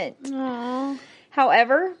apartment. Aww.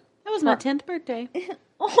 However... That was my 10th birthday.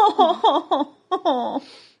 Oh,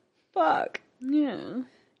 fuck. Yeah.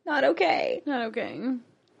 Not okay. Not okay.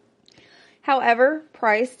 However,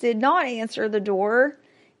 Price did not answer the door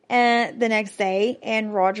the next day,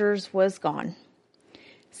 and Rogers was gone.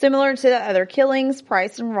 Similar to the other killings,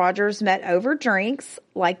 Price and Rogers met over drinks.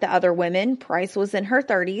 Like the other women, Price was in her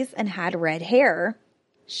 30s and had red hair.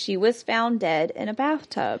 She was found dead in a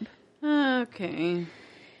bathtub. Okay.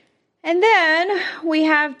 And then we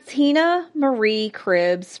have Tina Marie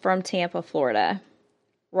Cribbs from Tampa, Florida.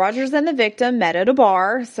 Rogers and the victim met at a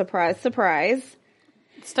bar. Surprise, surprise.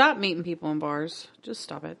 Stop meeting people in bars. Just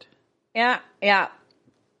stop it. Yeah.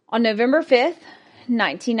 On November 5th,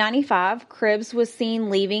 1995, Cribbs was seen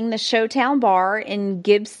leaving the Showtown bar in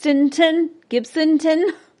Gibsonton,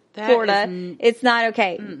 Florida. It's not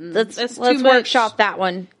okay. Let's workshop that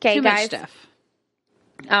one. Okay, guys. Too much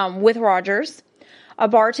stuff. With Rogers. A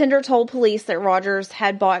bartender told police that Rogers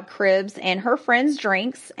had bought Cribbs and her friends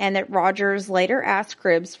drinks, and that Rogers later asked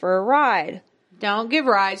Cribbs for a ride. Don't give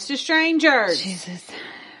rides to strangers. Jesus.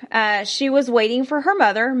 She was waiting for her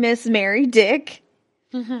mother, Miss Mary Dick.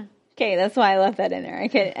 Okay, that's why I left that in there. I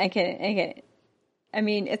get it. I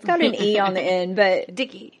mean, it's got an E on the end, but...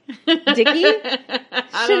 Dickie? Should I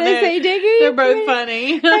say Dickie? They're both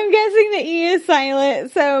funny. I'm guessing the E is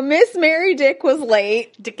silent. So, Miss Mary Dick was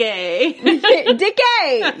late. Decay.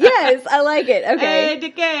 Decay! Yes, I like it. Okay. Hey,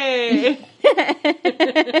 Decay.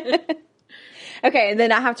 Okay, and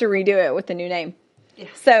then I have to redo it with the new name. Yeah.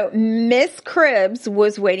 So, Miss Cribbs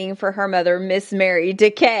was waiting for her mother, Miss Mary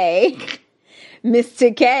Decay. Miss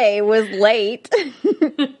Decay was late,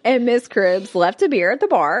 and Miss Cribbs left a beer at the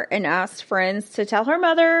bar and asked friends to tell her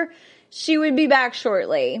mother she would be back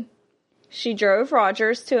shortly. She drove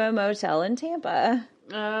Rogers to a motel in Tampa.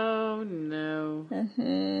 Oh, no.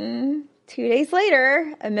 2 days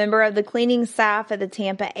later, a member of the cleaning staff at the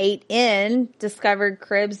Tampa 8 Inn discovered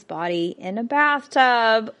Cribbs' body in a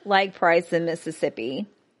bathtub like Price in Mississippi.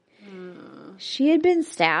 She had been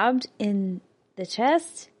stabbed in the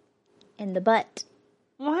chest and the butt.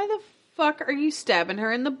 Why the fuck are you stabbing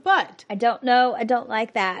her in the butt? I don't know. I don't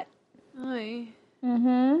like that. Aye.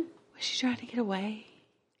 Was she trying to get away?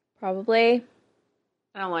 Probably.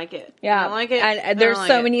 I don't like it. Yeah. I don't like it. There's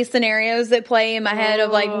so many scenarios that play in my head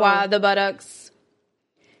of like, why the buttocks.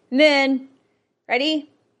 And then, ready?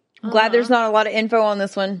 I'm glad there's not a lot of info on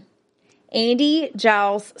this one. Andy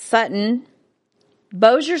Giles Sutton,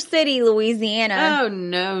 Bossier City, Louisiana. Oh,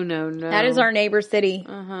 no. That is our neighbor city.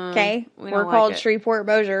 Okay? We're called Shreveport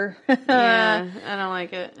Bossier. Yeah, I don't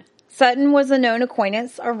like it. Sutton was a known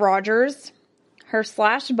acquaintance of Rogers. Her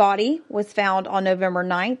slashed body was found on November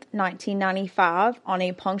 9th, 1995 on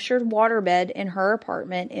a punctured waterbed in her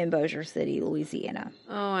apartment in Bossier City, Louisiana.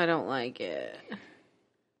 Oh, I don't like it.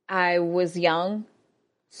 I was young,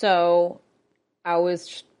 so I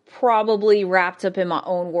was probably wrapped up in my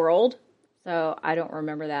own world, so I don't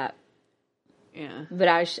remember that. Yeah. But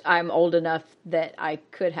I'm old enough that I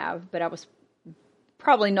could have, but I was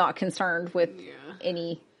probably not concerned with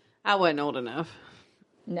any... I wasn't old enough.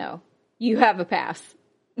 No. You have a pass.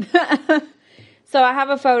 So I have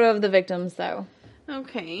a photo of the victims, though.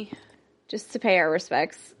 Okay. Just to pay our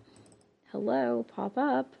respects. Hello, pop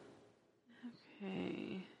up.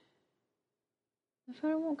 Okay. The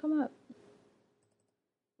photo won't come up.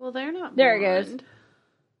 Well, they're not blonde. There it goes.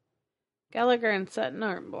 Gallagher and Sutton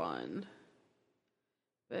aren't blonde.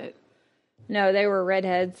 But... No, they were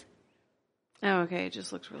redheads. Oh, okay. It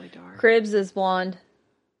just looks really dark. Cribbs is blonde.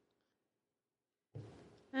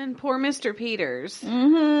 And poor Mr. Peters.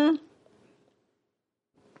 Mm-hmm.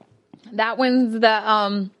 That one's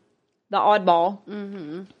the oddball.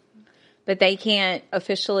 Mm-hmm. But they can't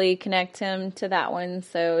officially connect him to that one,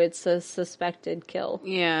 so it's a suspected kill.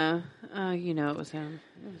 Yeah. You know it was him.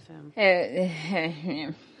 It was him.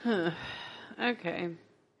 Okay.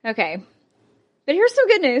 Okay. But here's some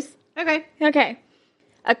good news. Okay. Okay.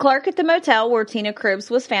 A clerk at the motel where Tina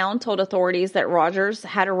Cribbs was found told authorities that Rogers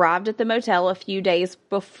had arrived at the motel a few days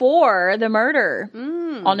before the murder.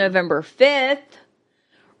 On November 5th,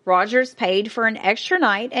 Rogers paid for an extra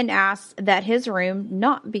night and asked that his room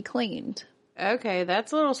not be cleaned. Okay,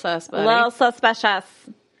 that's a little suspect. A little suspicious.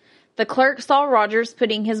 The clerk saw Rogers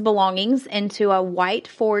putting his belongings into a white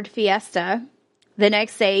Ford Fiesta. The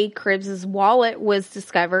next day, Cribbs' wallet was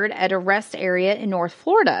discovered at a rest area in North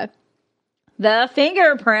Florida. The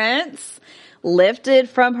fingerprints lifted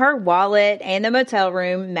from her wallet and the motel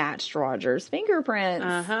room matched Rogers'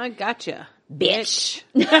 fingerprints. Gotcha. Bitch.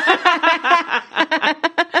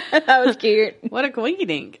 That was cute. What a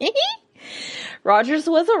queendink. Rogers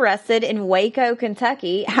was arrested in Waco,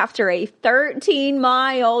 Kentucky after a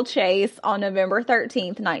 13-mile chase on November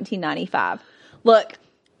 13th, 1995. Look,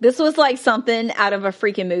 this was like something out of a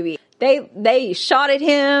freaking movie. They shot at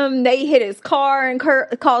him, they hit his car and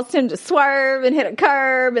caused him to swerve and hit a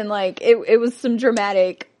curb, and like it was some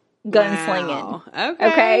dramatic gunslinging. Wow.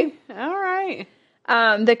 Okay. All right.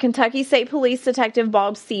 The Kentucky State Police Detective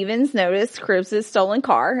Bob Stevens noticed Cribbs' stolen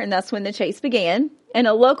car, and that's when the chase began. And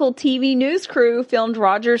a local TV news crew filmed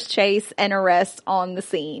Rogers' chase and arrest on the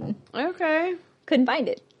scene. Okay. Couldn't find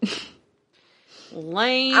it.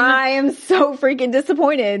 Lame. I am so freaking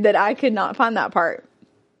disappointed that I could not find that part.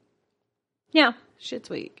 Yeah. Shit's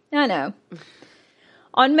weak. I know.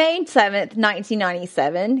 On May 7th,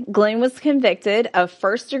 1997, Glenn was convicted of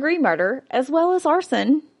first-degree murder as well as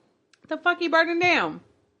arson. The fuck he burned down?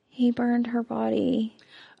 He burned her body.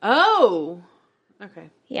 Oh. Okay.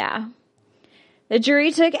 Yeah. The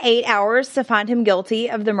jury took 8 hours to find him guilty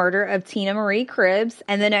of the murder of Tina Marie Cribbs,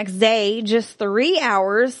 and the next day, just 3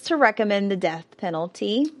 hours to recommend the death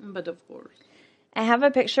penalty. But of course. I have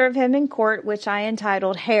a picture of him in court, which I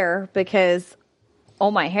entitled Hair, because,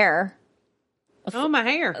 oh, my hair. Oh, my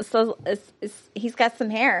hair. So he's got some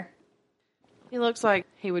hair. He looks like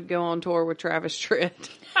he would go on tour with Travis Tritt.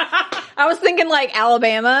 I was thinking like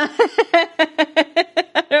Alabama.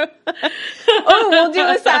 Oh, we'll do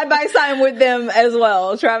a side-by-side with them as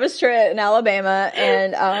well. Travis Tritt in Alabama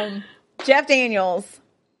and Jeff Daniels.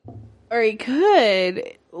 Or he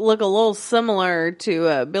could look a little similar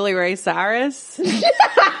to Billy Ray Cyrus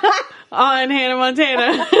on Hannah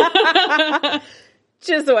Montana.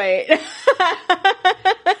 Just wait.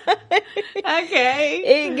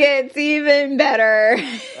 Okay. It gets even better.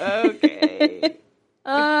 Okay.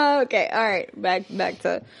 Okay. All right. Back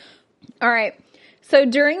to. All right. So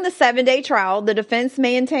during the 7-day trial, the defense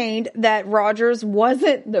maintained that Rogers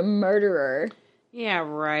wasn't the murderer. Yeah,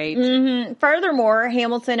 right. Mm-hmm. Furthermore,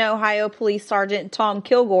 Hamilton, Ohio Police Sergeant Tom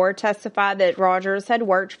Kilgore testified that Rogers had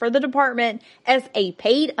worked for the department as a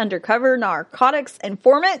paid undercover narcotics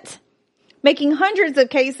informant, making hundreds of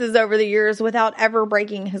cases over the years without ever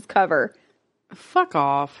breaking his cover. Fuck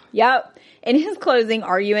off. Yep. In his closing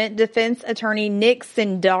argument, defense attorney Nick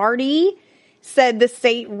Sindardi said the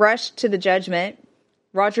state rushed to the judgment.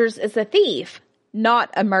 Rogers is a thief, not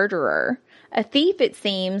a murderer. A thief, it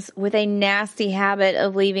seems, with a nasty habit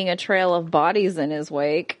of leaving a trail of bodies in his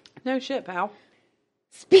wake. No shit, pal.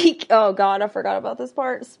 Oh God, I forgot about this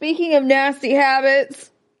part. Speaking of nasty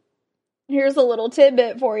habits, here's a little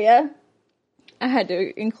tidbit for you. I had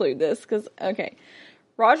to include this because, okay.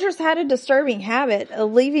 Rogers had a disturbing habit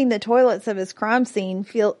of leaving the toilets of his crime scene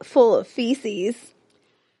full of feces.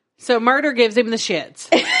 So murder gives him the shits.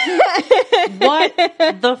 What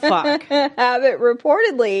the fuck? Habit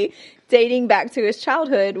reportedly dating back to his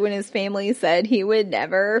childhood when his family said he would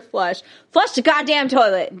never flush the goddamn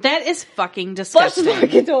toilet. That is fucking disgusting. Flush the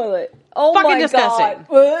fucking toilet. Oh Fucking my disgusting.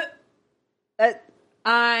 God.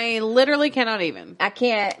 I literally cannot even. I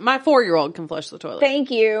can't. My 4-year-old can flush the toilet.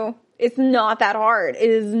 Thank you. It's not that hard. It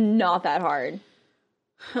is not that hard.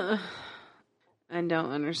 I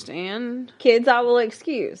don't understand. Kids, I will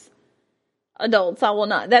excuse. Adults, I will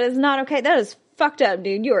not. That is not okay. That is fucked up,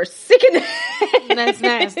 dude. You are sick in the head. That's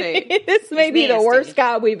nasty. This may be the nasty. worst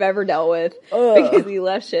guy we've ever dealt with. Because he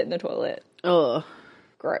left shit in the toilet. Ugh.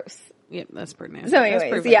 Gross. Yep, that's pretty nasty. So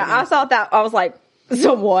anyways, yeah, I thought that. I was like,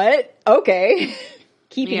 so what? Okay.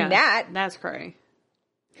 Keeping that. That's crazy.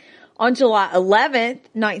 On July 11th,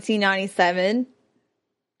 1997,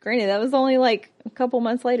 granted, that was only like a couple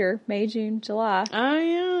months later, May, June, July. Oh,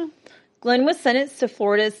 yeah. Glenn was sentenced to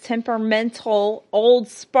Florida's temperamental Old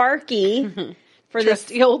Sparky for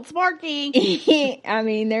Trusty old Sparky. I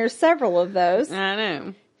mean, there's several of those. I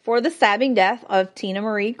know. For the stabbing death of Tina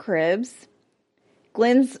Marie Cribbs.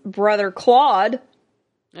 Glenn's brother Claude,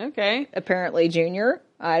 Okay. apparently junior,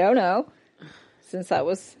 I don't know, since that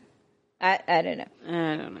was I don't know.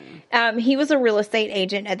 I don't know. He was a real estate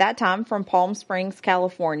agent at that time from Palm Springs,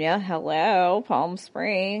 California. Hello, Palm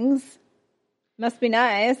Springs. Must be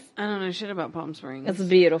nice. I don't know shit about Palm Springs. It's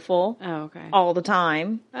beautiful. Oh, okay. All the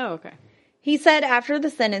time. Oh, okay. He said after the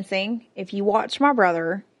sentencing, if you watch my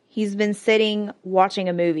brother, he's been sitting watching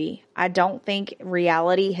a movie. I don't think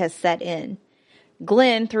reality has set in.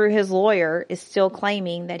 Glenn, through his lawyer, is still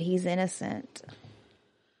claiming that he's innocent.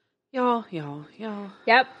 Y'all.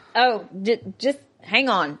 Yep. Oh, just hang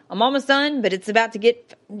on. I'm almost done, but it's about to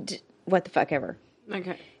get... What the fuck ever.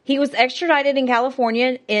 Okay. He was extradited in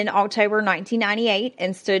California in October 1998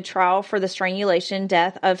 and stood trial for the strangulation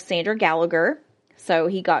death of Sandra Gallagher. So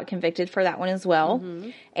he got convicted for that one as well. Mm-hmm.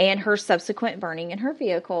 And her subsequent burning in her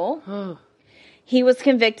vehicle. He was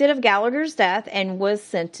convicted of Gallagher's death and was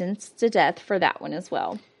sentenced to death for that one as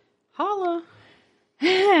well. Holla.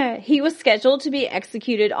 He was scheduled to be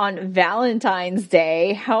executed on Valentine's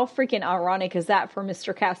Day. How freaking ironic is that for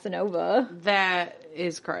Mr. Casanova? That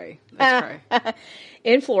is cray. That's cray.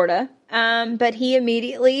 In Florida. But he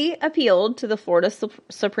immediately appealed to the Florida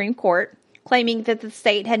Supreme Court, claiming that the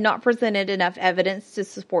state had not presented enough evidence to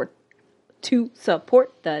support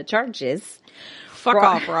the charges. Fuck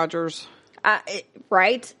off, Rogers.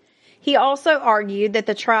 Right? He also argued that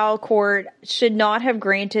the trial court should not have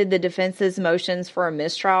granted the defense's motions for a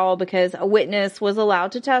mistrial because a witness was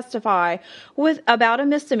allowed to testify about a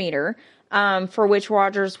misdemeanor for which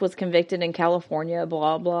Rogers was convicted in California,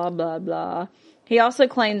 blah, blah, blah, blah. He also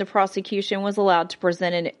claimed the prosecution was allowed to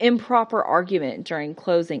present an improper argument during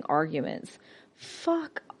closing arguments.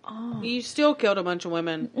 Fuck off. You still killed a bunch of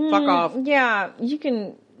women. Fuck off. Yeah, you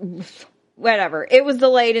can... Whatever. It was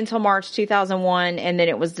delayed until March 2001, and then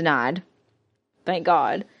it was denied. Thank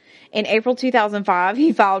God. In April 2005,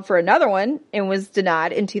 he filed for another one and was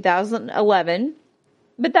denied in 2011.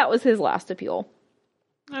 But that was his last appeal.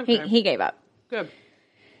 Okay. He gave up. Good.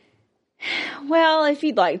 Well, if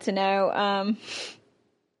you'd like to know,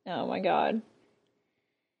 oh my God.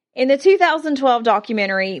 In the 2012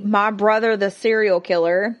 documentary, My Brother the Serial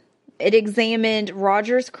Killer, it examined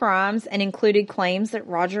Rogers' crimes and included claims that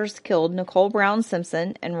Rogers killed Nicole Brown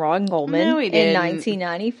Simpson and Ron Goldman in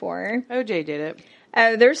 1994. OJ did it.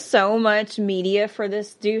 There's so much media for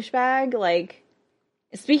this douchebag. Like,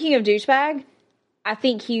 speaking of douchebag, I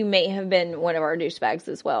think he may have been one of our douchebags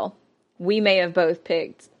as well. We may have both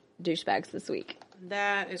picked douchebags this week.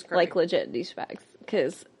 That is correct. Like, legit douchebags.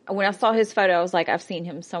 Because when I saw his photo, I was like, I've seen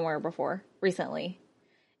him somewhere before, recently.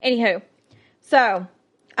 Anywho, so...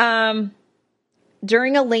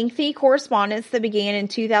 during a lengthy correspondence that began in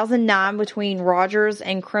 2009 between Rogers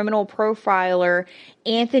and criminal profiler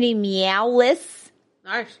Anthony Mialis.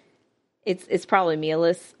 Nice. It's probably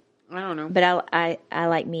Mialis. I don't know. But I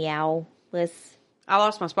like Mialis. I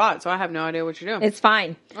lost my spot, so I have no idea what you're doing. It's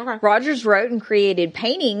fine. Okay. Rogers wrote and created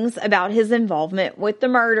paintings about his involvement with the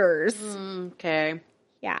murders. Okay.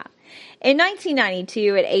 Yeah. In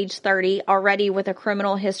 1992, at age 30, already with a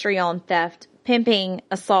criminal history on theft, pimping,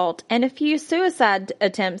 assault, and a few suicide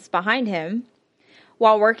attempts behind him.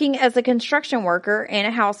 While working as a construction worker and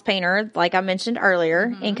a house painter, like I mentioned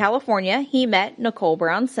earlier, in California, he met Nicole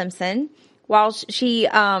Brown Simpson while she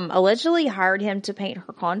allegedly hired him to paint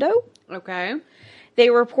her condo. Okay. They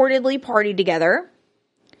reportedly partied together.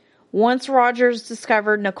 Once Rogers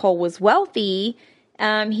discovered Nicole was wealthy,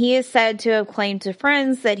 he is said to have claimed to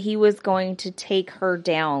friends that he was going to take her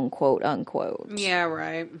down, quote unquote. Yeah,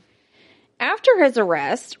 right. After his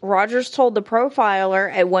arrest, Rogers told the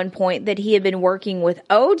profiler at one point that he had been working with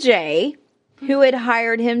OJ, who had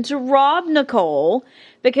hired him to rob Nicole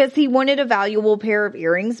because he wanted a valuable pair of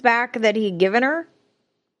earrings back that he had given her.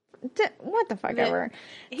 What the fuck ever.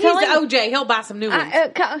 He's OJ. He'll buy some new ones.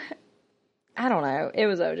 I don't know. It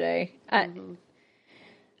was OJ.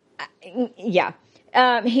 Yeah.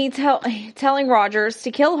 Telling Rogers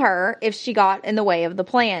to kill her if she got in the way of the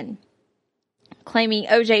plan, claiming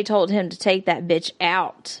OJ told him to take that bitch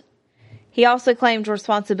out. He also claimed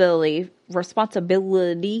responsibility for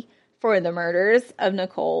the murders of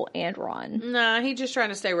Nicole and Ron. Nah, he's just trying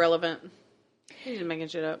to stay relevant. He's just making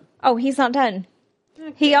shit up. Oh, he's not done.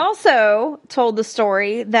 Okay. He also told the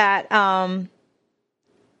story that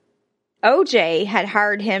OJ had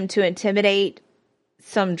hired him to intimidate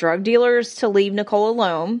some drug dealers to leave Nicole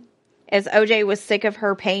alone, as OJ was sick of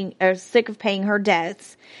paying her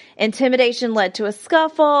debts. Intimidation led to a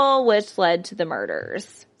scuffle, which led to the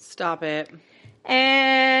murders. Stop it.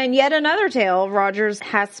 And yet another tale Rogers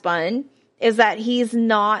has spun is that he's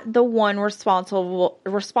not the one responsible.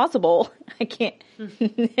 I can't.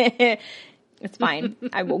 It's fine.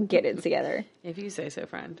 I will get it together. If you say so,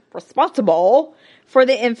 friend. Responsible for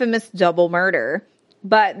the infamous double murder.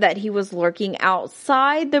 but that he was lurking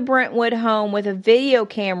outside the Brentwood home with a video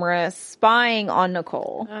camera spying on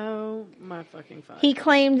Nicole. Oh, my fucking fuck. He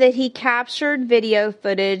claimed that he captured video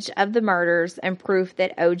footage of the murders and proof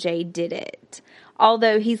that OJ did it,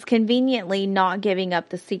 although he's conveniently not giving up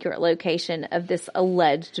the secret location of this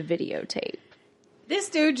alleged videotape. This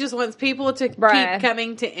dude just wants people to keep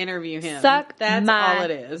coming to interview him. Suck That's my all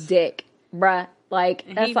it is. dick, bruh. Like,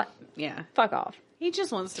 that's yeah. Fuck off. He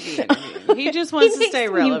just wants to be interviewed. He just wants to stay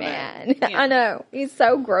relevant. Yeah. I know. He's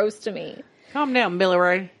so gross to me. Calm down, Billy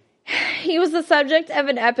Ray. He was the subject of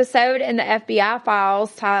an episode in the FBI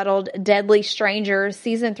files titled Deadly Stranger,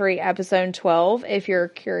 Season 3, Episode 12, if you're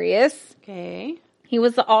curious. Okay. He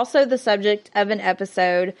was also the subject of an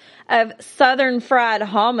episode of Southern Fried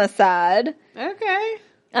Homicide. Okay.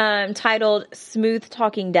 Titled Smooth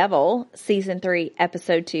Talking Devil, Season 3,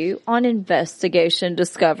 Episode 2, on Investigation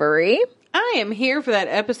Discovery. I am here for that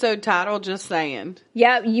episode title, just saying.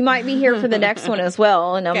 Yeah, you might be here for the next one as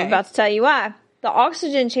well, and I'm about to tell you why. The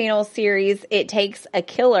Oxygen Channel series, It Takes a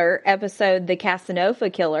Killer, episode The Casanova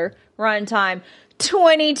Killer, runtime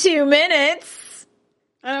 22 minutes.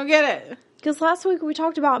 I don't get it. Because last week we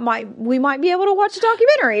talked about we might be able to watch a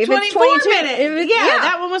documentary. If 24 it's 22 minutes. Yeah,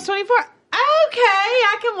 that one was 24. Okay,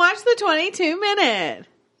 I can watch the 22-minute.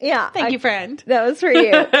 Yeah. Thank you, friend. That was for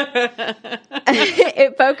you.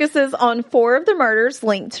 It focuses on 4 of the murders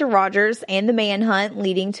linked to Rogers and the manhunt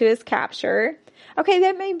leading to his capture. Okay,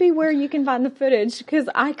 that may be where you can find the footage because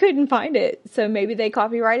I couldn't find it. So maybe they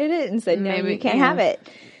copyrighted it and said, no, you can't have it.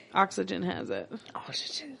 Oxygen has it.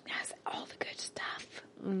 Oxygen has all the good stuff.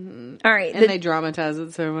 Mm-hmm. All right. And they dramatize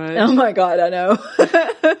it so much. Oh my God, I know. But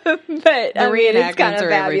the reenactments kind of are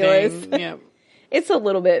fabulous. everything. Yep. It's a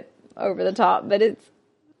little bit over the top, but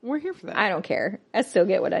we're here for that. I don't care. I still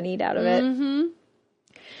get what I need out of it. Mm-hmm.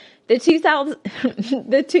 The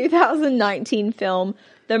 2019 film,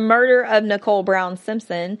 The Murder of Nicole Brown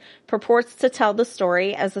Simpson, purports to tell the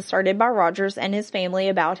story as asserted by Rogers and his family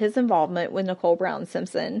about his involvement with Nicole Brown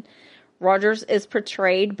Simpson. Rogers is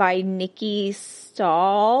portrayed by Nick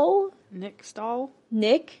Stahl.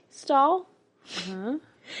 Uh-huh.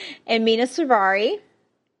 And Mina Suvari.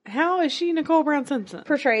 How is she Nicole Brown Simpson?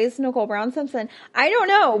 Portrays Nicole Brown Simpson. I don't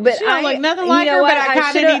know, but she don't look nothing like her, but I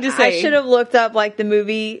kind of need to see. I should have looked up like the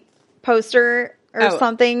movie poster or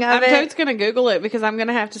something of it. I'm just going to Google it because I'm going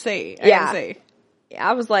to have to see.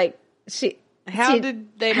 I was like, How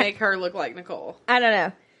did they make her look like Nicole? I don't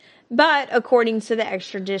know. But according to the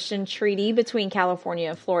extradition treaty between California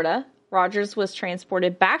and Florida, Rogers was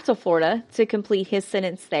transported back to Florida to complete his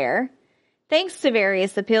sentence there. Thanks to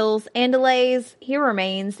various appeals and delays, he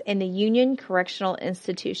remains in the Union Correctional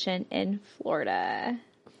Institution in Florida.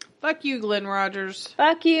 Fuck you, Glenn Rogers.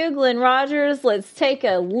 Fuck you, Glenn Rogers. Let's take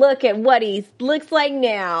a look at what he looks like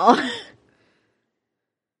now.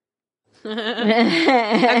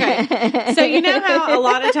 Okay. So you know how a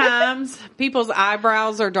lot of times people's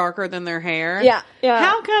eyebrows are darker than their hair? Yeah.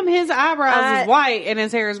 How come his eyebrows is white and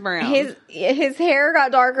his hair is brown? His hair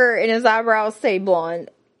got darker and his eyebrows stayed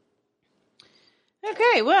blonde.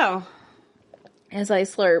 Okay, well. As I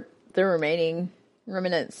slurp the remaining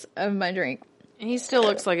remnants of my drink. He still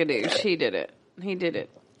looks like a douche. He did it. He did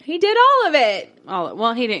all of it.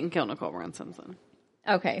 Well, he didn't kill Nicole Brown Simpson.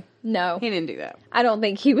 Okay, no. He didn't do that. I don't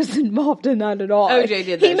think he was involved in that at all. OJ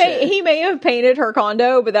did that shit. He may have painted her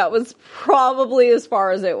condo, but that was probably as far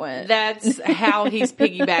as it went. That's how he's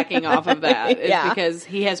piggybacking off of that. Is because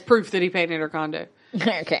he has proof that he painted her condo.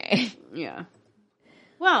 Okay. Yeah.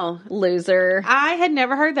 Well. Loser. I had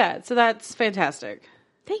never heard that, so that's fantastic.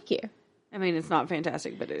 Thank you. I mean, it's not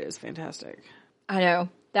fantastic, but it is fantastic. I know.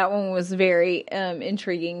 That one was very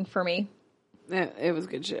intriguing for me. It was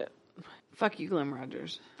good shit. Fuck you, Glenn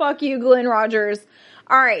Rogers. Fuck you, Glenn Rogers.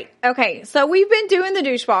 All right. Okay. So we've been doing the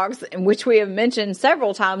douchebox, which we have mentioned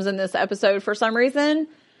several times in this episode for some reason.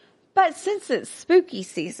 But since it's spooky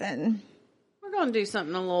season, we're going to do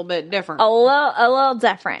something a little bit different. A little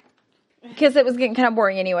different. Because it was getting kind of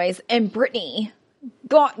boring anyways. And Brittany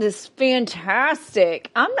got this fantastic.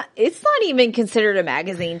 It's not even considered a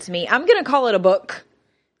magazine to me. I'm going to call it a book.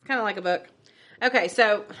 Kind of like a book. Okay.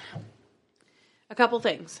 So a couple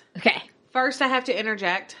things. Okay. First, I have to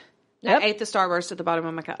interject. Yep. I ate the Starburst at the bottom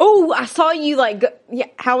of my cup. Oh, I saw you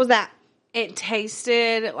how was that? It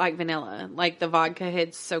tasted like vanilla. Like the vodka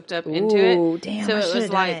had soaked up into it. Damn, so it was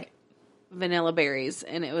like vanilla berries,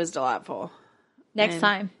 and it was delightful. Next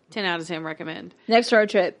time. 10 out of 10 recommend. Next road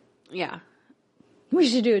trip. Yeah. We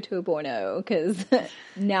should do a 2.0 because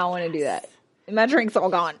now I want to do that. My drink's all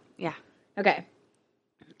gone. Yeah. Okay.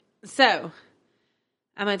 So,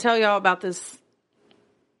 I'm going to tell y'all about this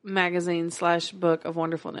magazine / book of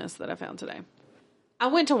wonderfulness that I found today. I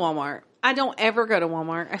went to Walmart. I don't ever go to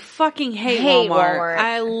Walmart. I fucking hate Walmart.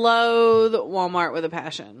 I loathe Walmart with a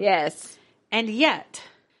passion. Yes. And yet,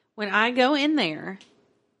 when I go in there,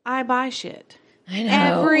 I buy shit. I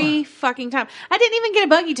know. Every fucking time. I didn't even get a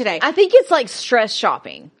buggy today. I think it's like stress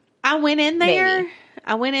shopping. I went in there. Maybe.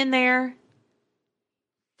 I went in there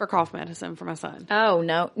for cough medicine for my son. Oh,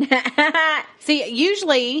 no. See,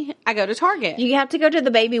 usually I go to Target. You have to go to the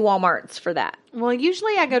baby Walmarts for that. Well,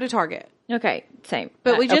 usually I go to Target. Okay, same.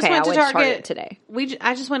 But we just went to Target today.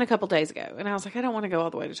 I just went a couple days ago, and I was like, I don't want to go all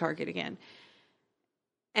the way to Target again.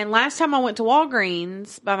 And last time I went to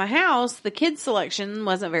Walgreens by my house, the kids' selection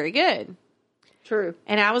wasn't very good. True.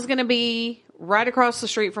 And I was going to be right across the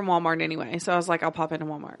street from Walmart anyway, so I was like, I'll pop into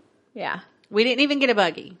Walmart. Yeah. We didn't even get a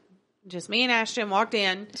buggy. Just me and Ashton walked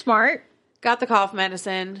in. Smart. Got the cough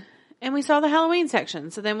medicine. And we saw the Halloween section.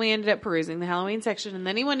 So then we ended up perusing the Halloween section. And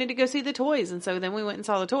then he wanted to go see the toys. And so then we went and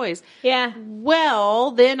saw the toys. Yeah.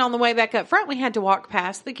 Well, then on the way back up front, we had to walk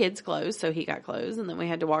past the kids' clothes. So he got clothes. And then we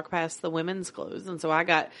had to walk past the women's clothes. And so I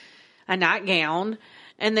got a nightgown.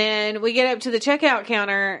 And then we get up to the checkout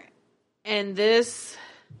counter. And this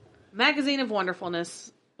magazine of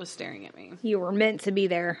wonderfulness was staring at me. You were meant to be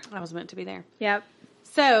there. I was meant to be there. Yep.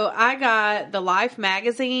 So I got the Life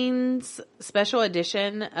magazine's special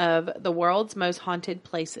edition of The World's Most Haunted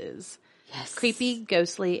Places. Yes. Creepy,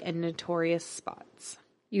 ghostly, and notorious spots.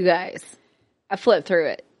 You guys, I flipped through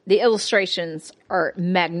it. The illustrations are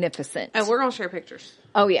magnificent. Oh, we're going to share pictures.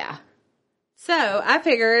 Oh, yeah. So I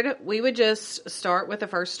figured we would just start with the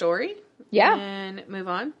first story. Yeah. And move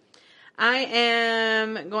on. I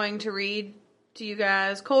am going to read to you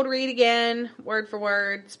guys, cold read again, word for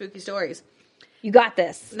word, spooky stories. You got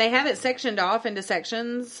this. They have it sectioned off into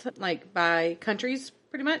sections, like by countries,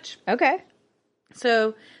 pretty much. Okay.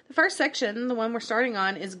 So the first section, the one we're starting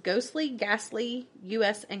on, is Ghostly, Ghastly,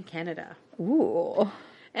 U.S. and Canada. Ooh.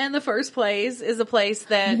 And the first place is a place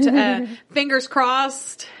that, fingers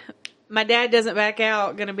crossed, my dad doesn't back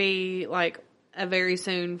out, going to be like a very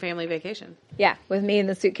soon family vacation. Yeah, with me in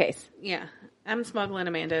the suitcase. Yeah. I'm smuggling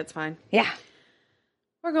Amanda. It's fine. Yeah.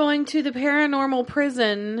 We're going to the paranormal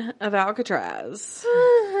prison of Alcatraz.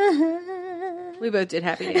 We both did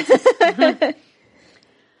happy dances.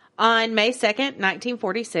 On May 2nd,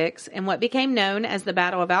 1946, in what became known as the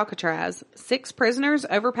Battle of Alcatraz, 6 prisoners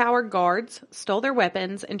overpowered guards, stole their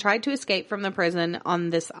weapons, and tried to escape from the prison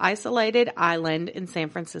on this isolated island in San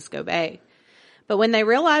Francisco Bay. But when they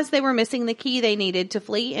realized they were missing the key they needed to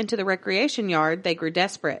flee into the recreation yard, they grew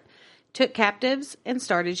desperate, took captives, and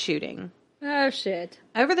started shooting. Oh, shit.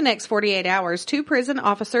 Over the next 48 hours, 2 prison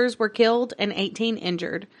officers were killed and 18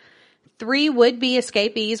 injured. 3 would-be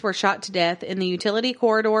escapees were shot to death in the utility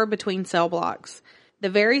corridor between cell blocks. The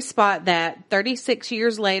very spot that, 36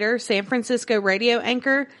 years later, San Francisco radio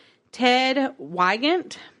anchor Ted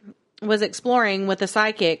Wygant was exploring with a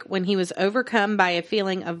psychic when he was overcome by a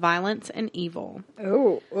feeling of violence and evil.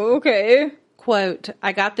 Oh, okay. Quote,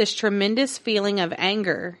 I got this tremendous feeling of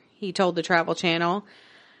anger, he told the Travel Channel.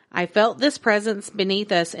 I felt this presence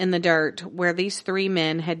beneath us in the dirt where these 3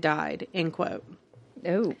 men had died, end quote.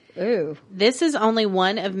 Oh. This is only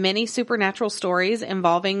one of many supernatural stories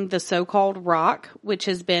involving the so-called Rock, which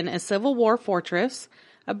has been a Civil War fortress,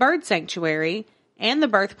 a bird sanctuary, and the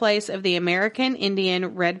birthplace of the American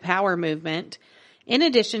Indian Red Power movement, in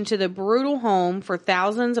addition to the brutal home for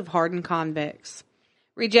thousands of hardened convicts.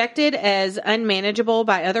 Rejected as unmanageable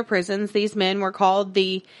by other prisons, these men were called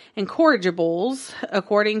the Incorrigibles,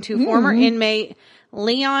 according to former inmate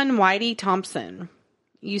Leon Whitey Thompson.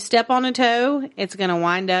 You step on a toe, it's going to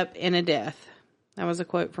wind up in a death. That was a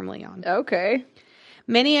quote from Leon. Okay.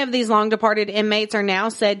 Many of these long-departed inmates are now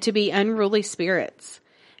said to be unruly spirits.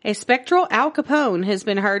 A spectral Al Capone has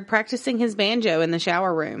been heard practicing his banjo in the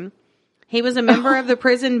shower room. He was a member of the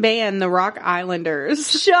prison band, the Rock Islanders.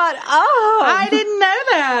 Shut up! I didn't know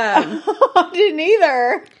that. I didn't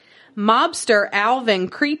either. Mobster Alvin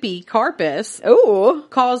Creepy Carpus Ooh.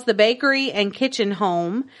 calls the bakery and kitchen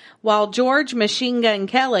home, while George Machine Gun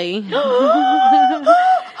Kelly has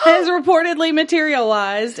reportedly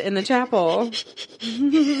materialized in the chapel.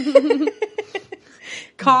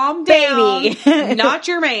 Calm down. Baby. Not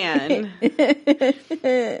your man.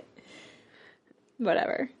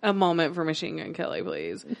 Whatever. A moment for Machine Gun Kelly,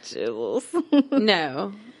 please. Jills.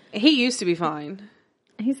 No. He used to be fine.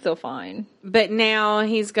 He's still fine. But now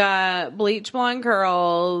he's got bleach blonde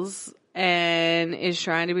curls and is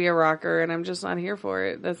trying to be a rocker, and I'm just not here for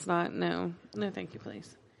it. That's not, no. No, thank you,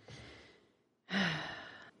 please.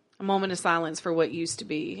 A moment of silence for what used to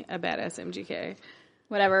be a badass MGK.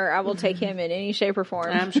 Whatever. I will take him in any shape or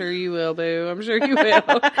form. I'm sure you will, boo. I'm sure you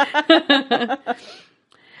will.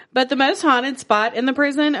 But the most haunted spot in the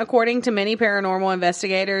prison, according to many paranormal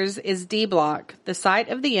investigators, is D Block, the site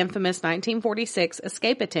of the infamous 1946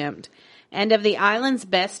 escape attempt and of the island's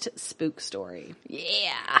best spook story.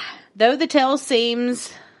 Yeah. Though the tale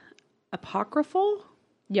seems apocryphal?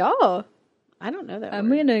 Yeah. I don't know that I'm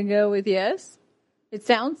word. going to go with yes. It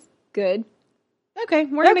sounds good. Okay,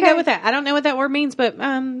 we're going to go with that. I don't know what that word means, but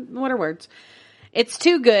what are words? It's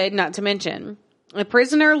too good not to mention. A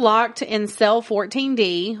prisoner locked in cell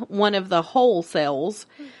 14D, one of the whole cells,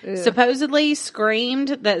 supposedly screamed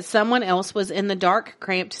that someone else was in the dark,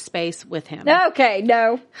 cramped space with him. Okay,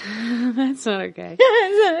 no. That's not okay.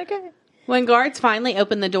 That's okay. When guards finally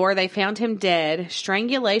opened the door, they found him dead,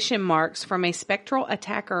 strangulation marks from a spectral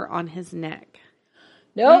attacker on his neck.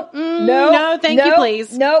 Nope. No, thank you,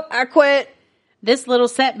 please. Nope, I quit. This little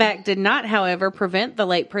setback did not, however, prevent the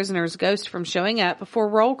late prisoner's ghost from showing up for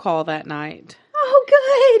roll call that night. Oh,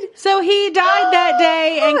 good. So he died that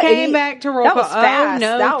day and came back to roll call. That was fast. Oh,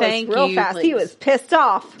 no, that thank was real you. fast. Please. He was pissed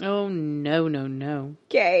off. Oh, no.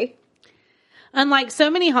 Okay. Unlike so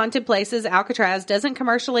many haunted places, Alcatraz doesn't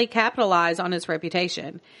commercially capitalize on its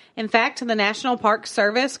reputation. In fact, the National Park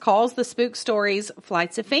Service calls the spook stories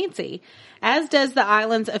flights of fancy, as does the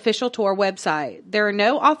island's official tour website. There are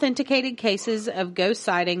no authenticated cases of ghost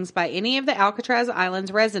sightings by any of the Alcatraz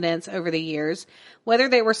Island's residents over the years, whether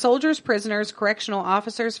they were soldiers, prisoners, correctional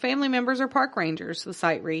officers, family members, or park rangers, the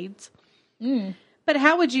site reads. But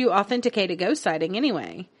how would you authenticate a ghost sighting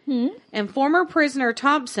anyway? And former prisoner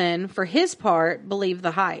Thompson, for his part, believed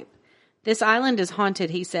the hype. This island is haunted,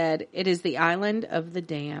 he said. It is the island of the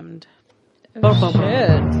damned. Oh,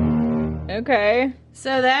 shit. Okay.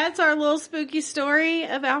 So that's our little spooky story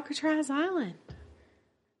of Alcatraz Island.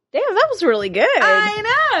 Damn, that was really good. I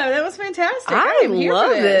know. That was fantastic. I am here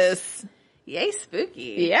love for this. Yay,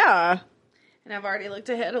 spooky. Yeah. And I've already looked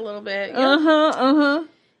ahead a little bit. Uh-huh.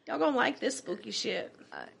 Y'all gonna like this spooky shit.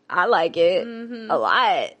 I like it a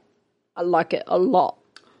lot. I like it a lot.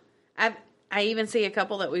 I even see a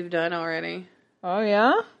couple that we've done already. Oh,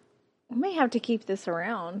 yeah? We may have to keep this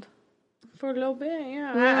around. For a little bit,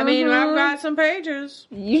 yeah. I mean, I've got some pages.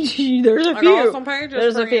 There's a I few. got some pages.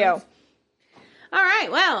 There's for a few. you. All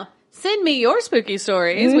right, well, send me your spooky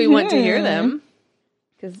stories. We want to hear them.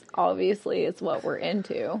 Because obviously it's what we're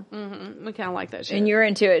into. We kind of like that shit. And you're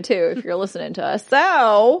into it too if you're listening to us.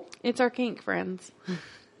 So, It's our kink, friends.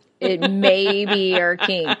 it may be your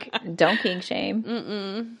kink. Don't kink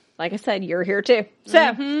shame. Like I said, you're here too. So,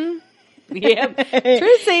 Yep.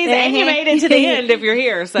 Truth sees, and you made it to the end if you're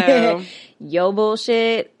here, so. Your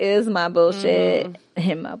bullshit is my bullshit.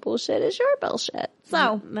 And my bullshit is your bullshit.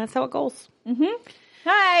 So, That's how it goes.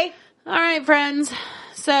 hi. All right, friends.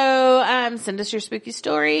 So, send us your spooky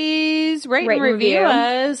stories, rate and review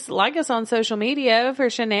us, like us on social media for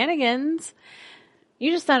shenanigans.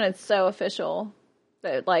 You just sounded so official.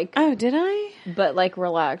 But like, Oh, did I? but like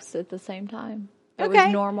relaxed at the same time. It Okay.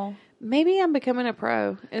 was normal. Maybe I'm becoming a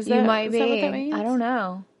pro. Is that, You might is be. that what that means? I don't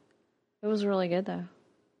know. It was really good though.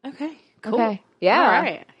 Okay, cool. Okay. Yeah. All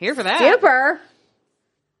right. Here for that. Super.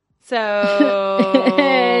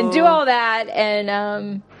 So, Do all that,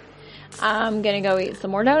 and I'm gonna go eat some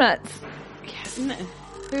more donuts.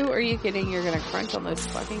 Who are you kidding? You're going to crunch on those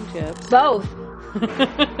fucking chips. Both.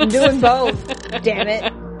 I'm doing both. Damn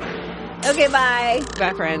it. Okay, bye.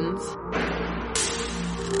 Bye, friends.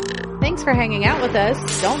 Thanks for hanging out with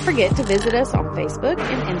us. Don't forget to visit us on Facebook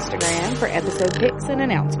and Instagram for episode pics and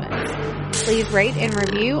announcements. Please rate and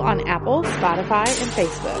review on Apple, Spotify, and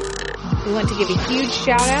Facebook. We want to give a huge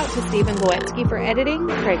shout out to Stephen Goetsky for editing,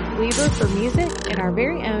 Craig Weaver for music, and our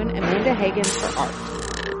very own Amanda Hagen for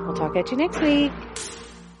art. We'll talk at you next week.